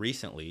learned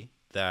recently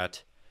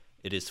that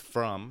it is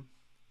from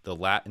the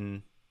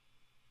Latin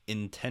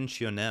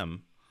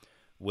intentionem,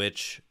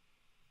 which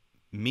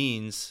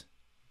means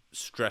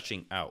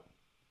stretching out.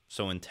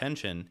 So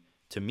intention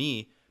to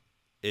me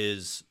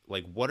is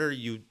like, what are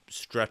you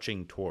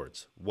stretching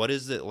towards? What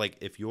is it like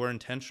if you're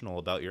intentional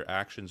about your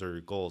actions or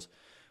your goals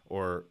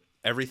or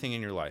everything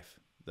in your life?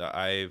 That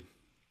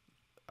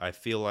I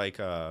feel like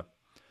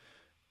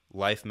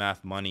Life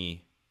Math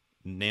Money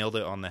nailed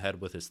it on the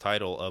head with his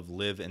title of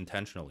live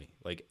intentionally.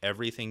 Like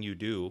everything you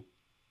do,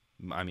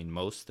 I mean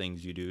most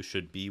things you do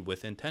should be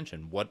with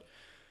intention. What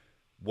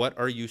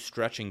are you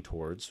stretching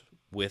towards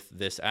with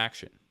this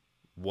action?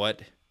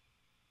 What,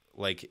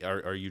 like,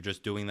 are you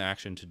just doing the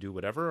action to do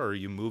whatever, or are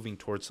you moving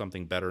towards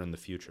something better in the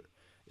future?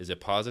 Is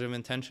it positive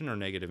intention or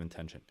negative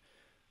intention?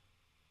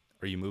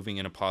 Are you moving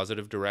in a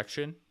positive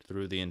direction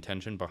through the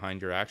intention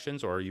behind your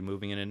actions, or are you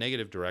moving in a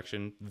negative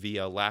direction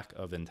via lack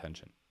of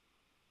intention?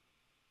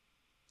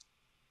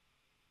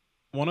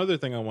 One other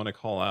thing I want to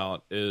call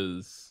out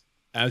is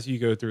as you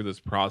go through this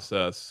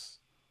process,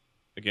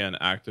 again,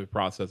 active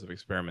process of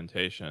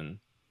experimentation,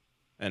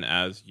 and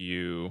as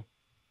you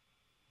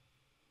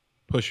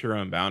push your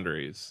own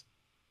boundaries,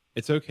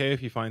 it's okay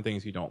if you find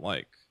things you don't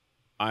like.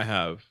 I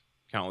have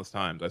countless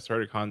times. I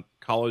started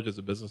college as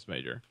a business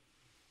major,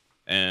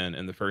 and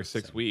in the first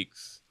 6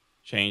 weeks,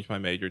 changed my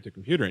major to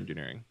computer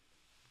engineering.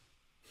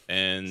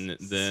 And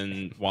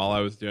then while I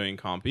was doing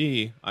Comp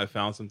E, I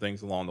found some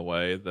things along the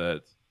way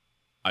that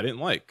I didn't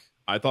like.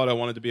 I thought I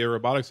wanted to be a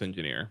robotics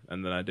engineer,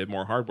 and then I did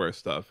more hardware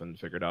stuff and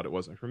figured out it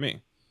wasn't for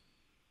me.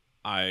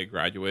 I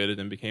graduated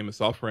and became a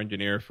software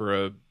engineer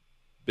for a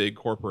big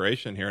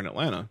corporation here in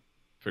Atlanta.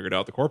 Figured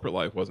out the corporate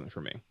life wasn't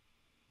for me.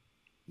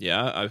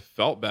 Yeah, I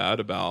felt bad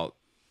about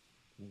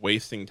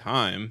wasting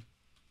time.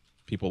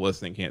 People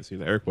listening can't see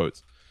the air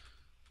quotes.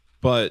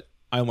 But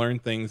I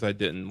learned things I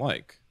didn't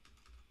like.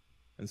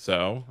 And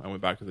so I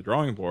went back to the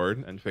drawing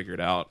board and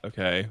figured out,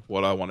 okay,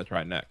 what do I want to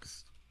try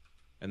next?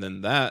 And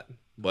then that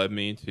led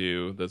me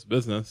to this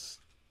business,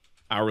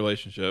 our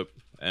relationship,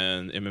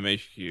 and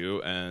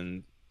MMHQ,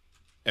 and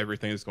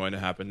everything that's going to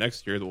happen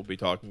next year that we'll be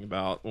talking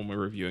about when we're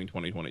reviewing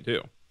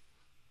 2022.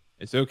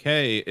 It's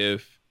okay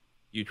if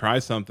you try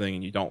something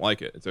and you don't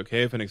like it. It's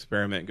okay if an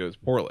experiment goes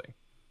poorly.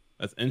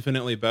 That's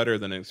infinitely better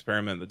than an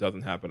experiment that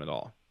doesn't happen at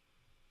all.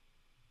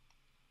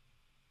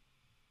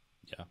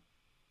 Yeah,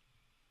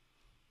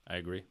 I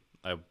agree.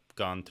 I've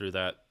gone through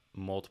that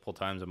multiple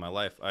times in my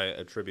life. I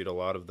attribute a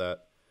lot of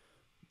that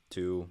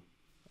to,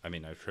 I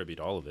attribute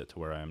all of it to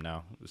where I am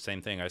now.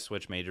 Same thing. I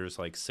switched majors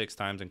like 6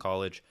 times in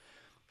college.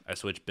 I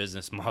switched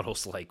business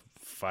models like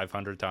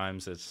 500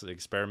 times. It's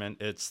experiment.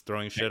 It's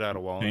throwing shit out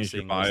of wall. Changed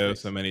your bio mistakes.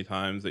 so many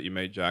times that you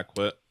made Jack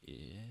quit.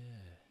 Yeah,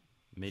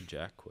 made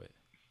Jack quit.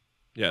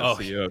 Yeah,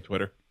 CEO of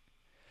Twitter.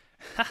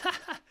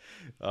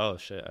 Oh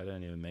shit! I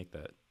didn't even make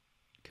that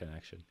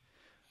connection,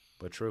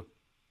 but true.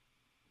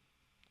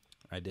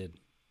 I did,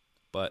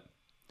 but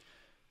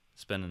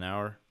it's been an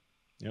hour.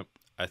 Yep.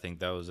 I think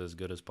that was as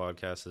good as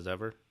podcast as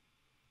ever.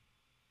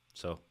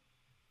 So,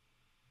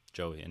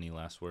 Joey, any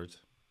last words?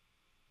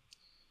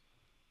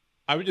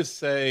 I would just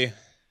say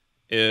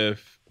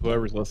if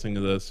whoever's listening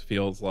to this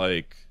feels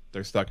like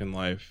they're stuck in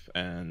life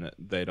and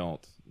they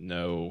don't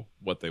know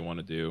what they want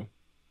to do,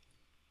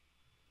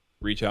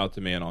 reach out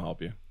to me and I'll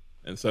help you.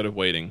 Instead of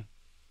waiting,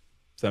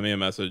 send me a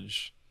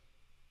message.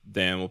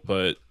 Dan will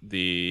put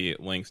the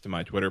links to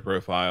my Twitter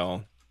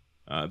profile.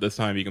 This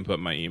time you can put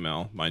my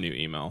email, my new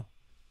email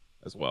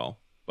as well.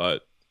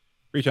 But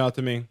reach out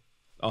to me.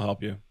 I'll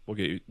help you. We'll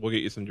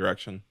get you some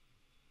direction.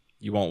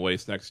 You won't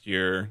waste next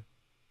year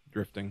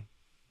drifting.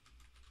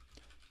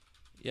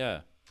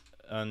 Yeah.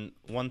 And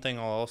one thing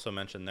I'll also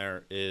mention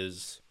there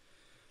is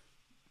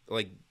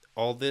like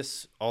all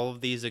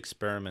of these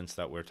experiments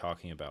that we're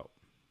talking about.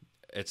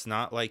 It's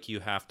not like you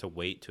have to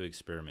wait to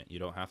experiment. You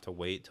don't have to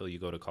wait till you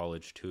go to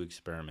college to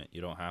experiment.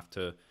 You don't have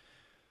to.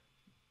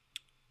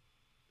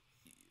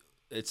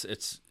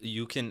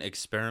 You can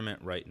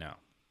experiment right now.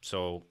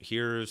 So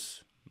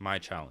here's my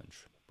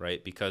challenge,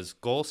 right? Because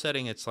goal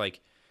setting,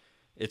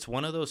 it's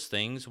one of those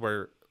things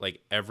where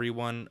like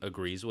everyone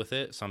agrees with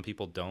it. Some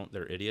people don't,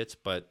 they're idiots,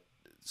 but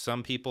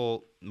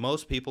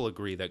most people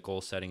agree that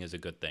goal setting is a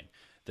good thing.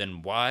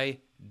 Then why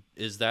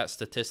is that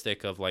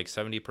statistic of like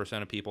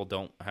 70% of people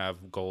don't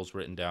have goals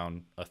written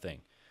down a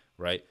thing,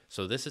 right?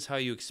 So this is how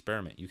you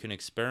experiment. You can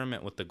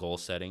experiment with the goal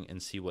setting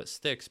and see what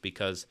sticks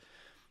because,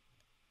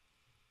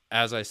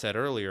 as I said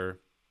earlier,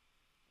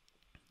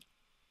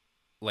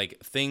 like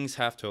things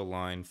have to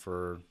align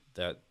for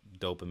that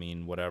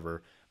dopamine,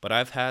 whatever. But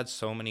I've had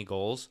so many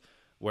goals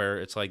where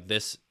it's like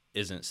this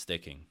isn't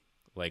sticking.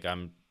 Like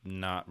I'm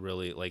not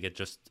really like it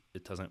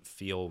doesn't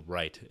feel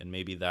right. And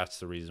maybe that's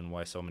the reason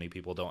why so many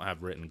people don't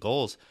have written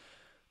goals.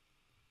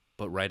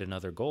 But write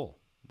another goal,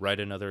 write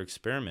another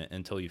experiment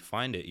until you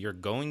find it. You're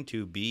going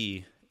to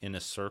be in a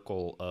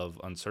circle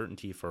of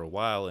uncertainty for a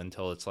while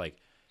until it's like,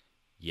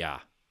 yeah,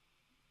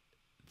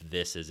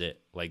 this is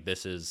it. Like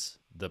this is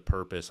the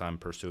purpose I'm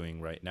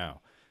pursuing right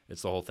now.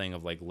 It's the whole thing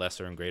of like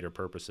lesser and greater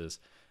purposes.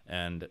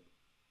 And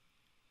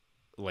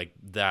like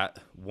that,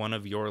 one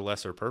of your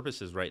lesser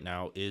purposes right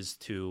now is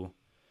to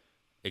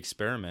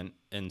experiment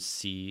and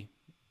see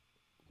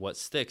what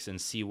sticks and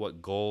see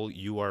what goal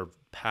you are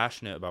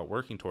passionate about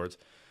working towards.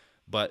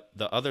 But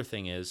the other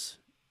thing is,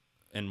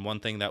 and one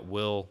thing that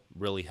will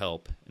really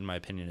help, in my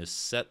opinion, is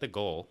set the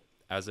goal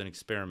as an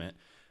experiment,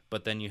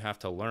 but then you have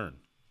to learn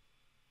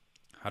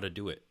how to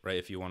do it, right?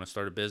 If you want to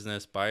start a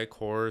business, buy a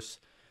course,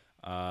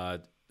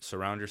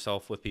 surround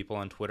yourself with people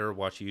on Twitter,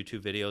 watch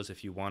YouTube videos.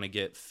 If you want to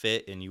get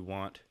fit and you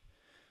want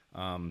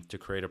to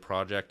create a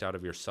project out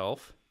of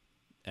yourself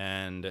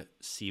and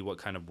see what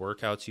kind of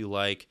workouts you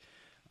like,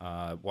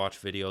 watch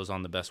videos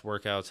on the best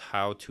workouts,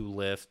 how to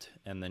lift,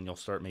 and then you'll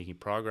start making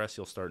progress.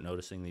 You'll start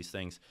noticing these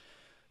things.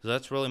 So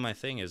that's really my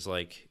thing is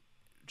like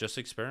just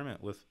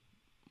experiment with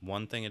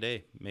one thing a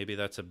day. Maybe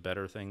that's a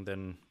better thing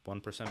than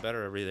 1%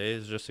 better every day,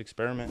 is just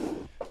experiment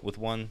with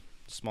one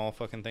small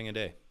fucking thing a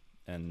day.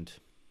 And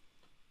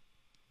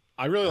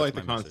I really like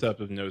the my message.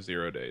 concept of no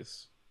 0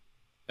 days.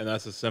 And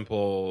that's a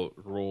simple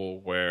rule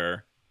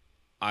where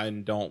I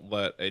don't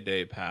let a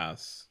day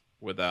pass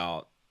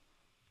without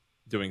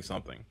doing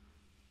something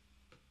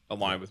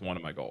aligned with one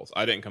of my goals.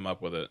 I didn't come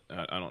up with it.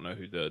 I don't know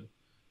who did.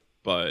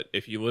 But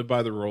if you live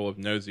by the rule of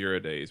no 0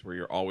 days, where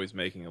you're always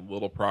making a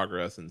little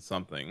progress in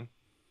something,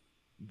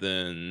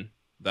 then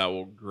that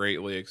will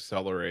greatly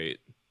accelerate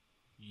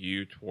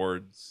you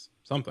towards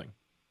something.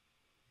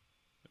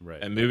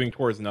 Right. And moving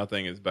towards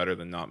nothing is better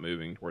than not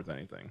moving towards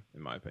anything,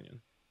 in my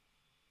opinion.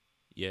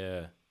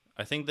 Yeah.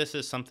 I think this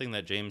is something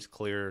that James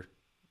Clear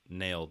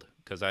nailed,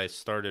 because I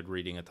started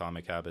reading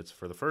Atomic Habits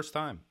for the first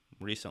time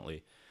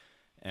recently.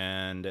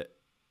 And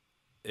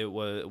it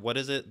was, what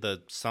is it?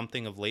 The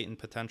something of latent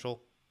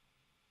potential?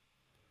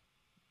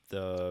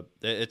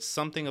 It's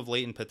something of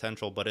latent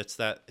potential, but it's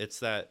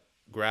that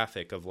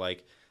graphic of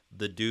like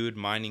the dude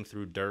mining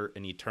through dirt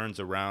and he turns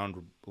around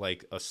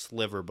like a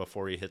sliver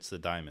before he hits the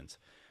diamonds.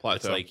 Plateau.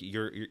 It's like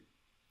you're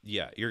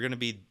going to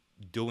be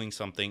doing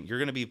something. You're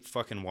going to be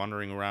fucking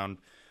wandering around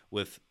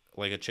with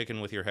like a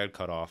chicken with your head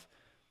cut off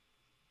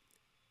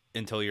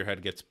until your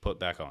head gets put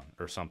back on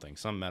or something.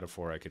 Some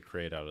metaphor I could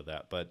create out of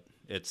that. But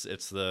it's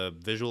the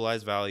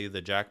visualized value,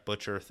 the Jack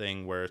Butcher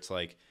thing where it's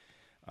like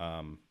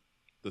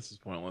this is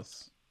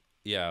pointless.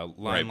 Yeah,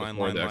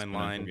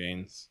 line.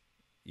 Gains.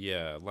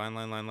 Yeah,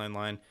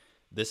 line.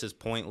 This is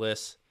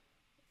pointless,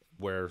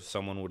 where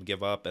someone would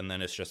give up, and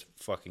then it's just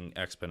fucking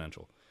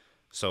exponential.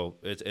 So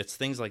it's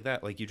things like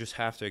that. Like, you just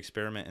have to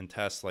experiment and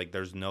test. Like,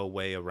 there's no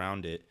way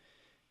around it.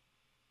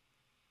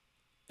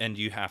 And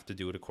you have to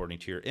do it according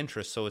to your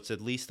interests. So it's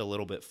at least a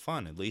little bit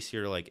fun. At least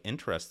you're, like,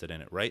 interested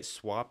in it, right?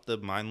 Swap the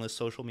mindless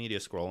social media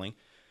scrolling.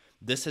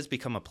 This has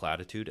become a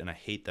platitude, and I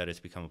hate that it's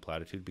become a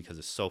platitude because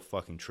it's so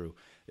fucking true.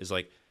 It's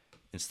like,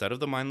 instead of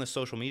the mindless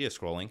social media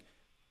scrolling,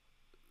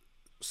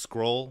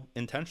 scroll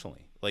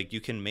intentionally. Like, you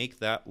can make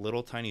that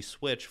little tiny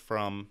switch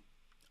from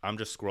I'm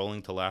just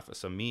scrolling to laugh at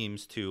some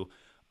memes to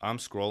I'm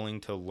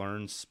scrolling to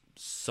learn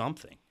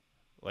something.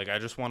 Like, I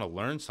just want to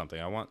learn something.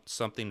 I want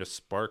something to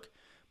spark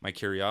my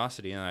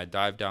curiosity, and I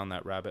dive down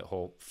that rabbit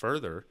hole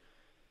further.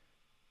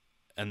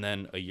 And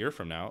then a year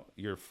from now,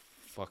 you're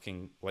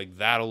fucking, like,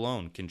 that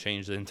alone can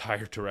change the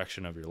entire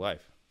direction of your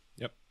life.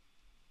 Yep.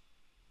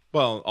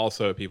 Well,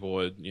 also people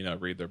would,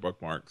 read their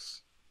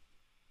bookmarks.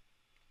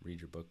 Read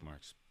your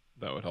bookmarks.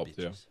 That would help bitches.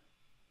 too.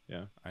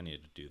 Yeah. I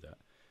need to do that.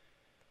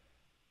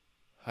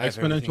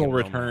 Exponential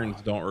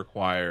returns don't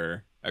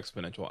require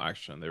exponential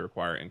action. They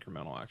require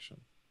incremental action.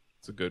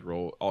 It's a good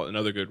rule.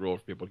 Another good rule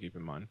for people to keep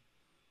in mind.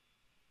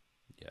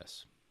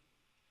 Yes.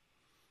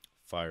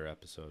 Fire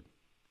episode.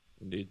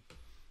 Indeed.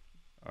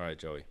 All right,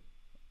 Joey.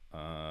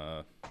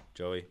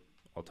 Joey,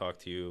 I'll talk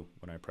to you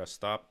when I press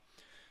stop.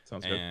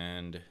 Sounds good.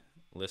 And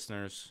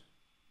listeners,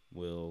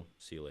 we'll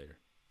see you later.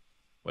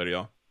 Later,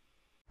 y'all.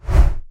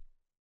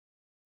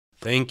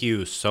 Thank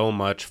you so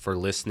much for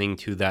listening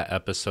to that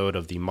episode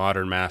of the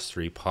Modern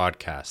Mastery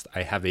podcast.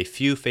 I have a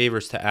few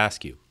favors to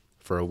ask you.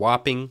 For a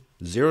whopping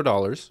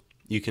 $0,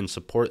 you can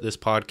support this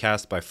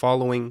podcast by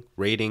following,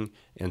 rating,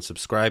 and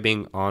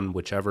subscribing on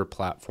whichever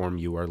platform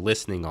you are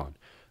listening on.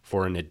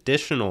 For an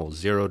additional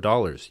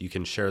 $0, you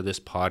can share this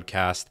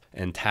podcast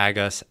and tag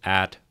us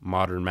at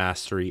Modern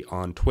Mastery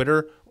on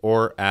Twitter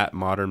or at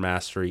Modern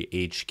Mastery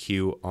HQ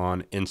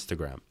on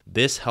Instagram.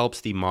 This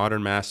helps the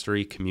Modern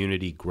Mastery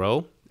community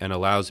grow and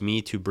allows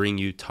me to bring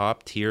you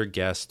top-tier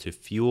guests to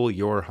fuel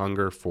your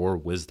hunger for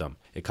wisdom.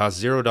 It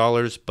costs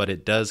 $0, but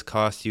it does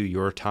cost you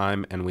your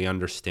time, and we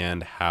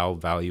understand how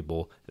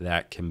valuable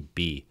that can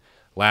be.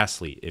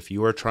 Lastly, if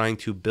you are trying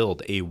to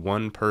build a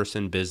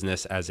one-person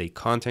business as a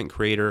content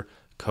creator,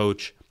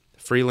 coach,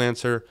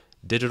 freelancer,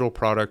 digital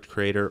product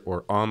creator,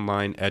 or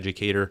online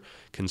educator,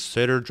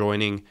 consider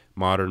joining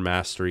Modern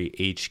Mastery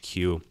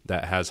HQ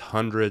that has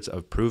hundreds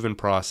of proven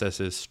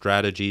processes,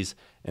 strategies,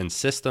 and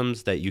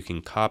systems that you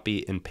can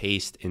copy and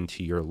paste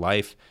into your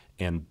life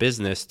and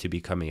business to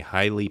become a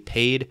highly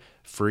paid,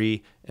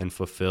 free, and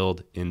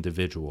fulfilled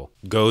individual.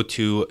 Go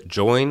to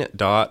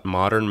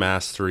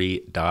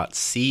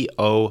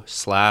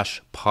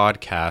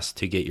join.modernmastery.co/podcast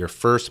to get your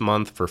first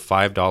month for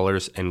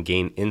 $5 and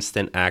gain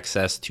instant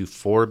access to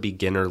 4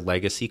 beginner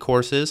legacy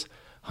courses,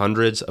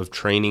 hundreds of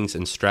trainings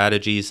and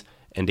strategies,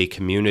 and a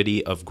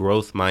community of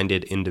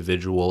growth-minded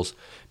individuals,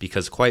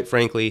 because quite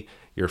frankly,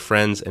 your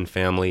friends and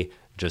family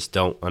just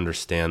don't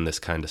understand this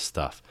kind of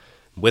stuff.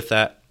 With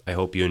that, I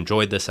hope you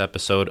enjoyed this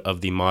episode of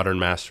the Modern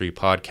Mastery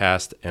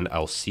podcast, and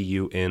I'll see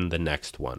you in the next one.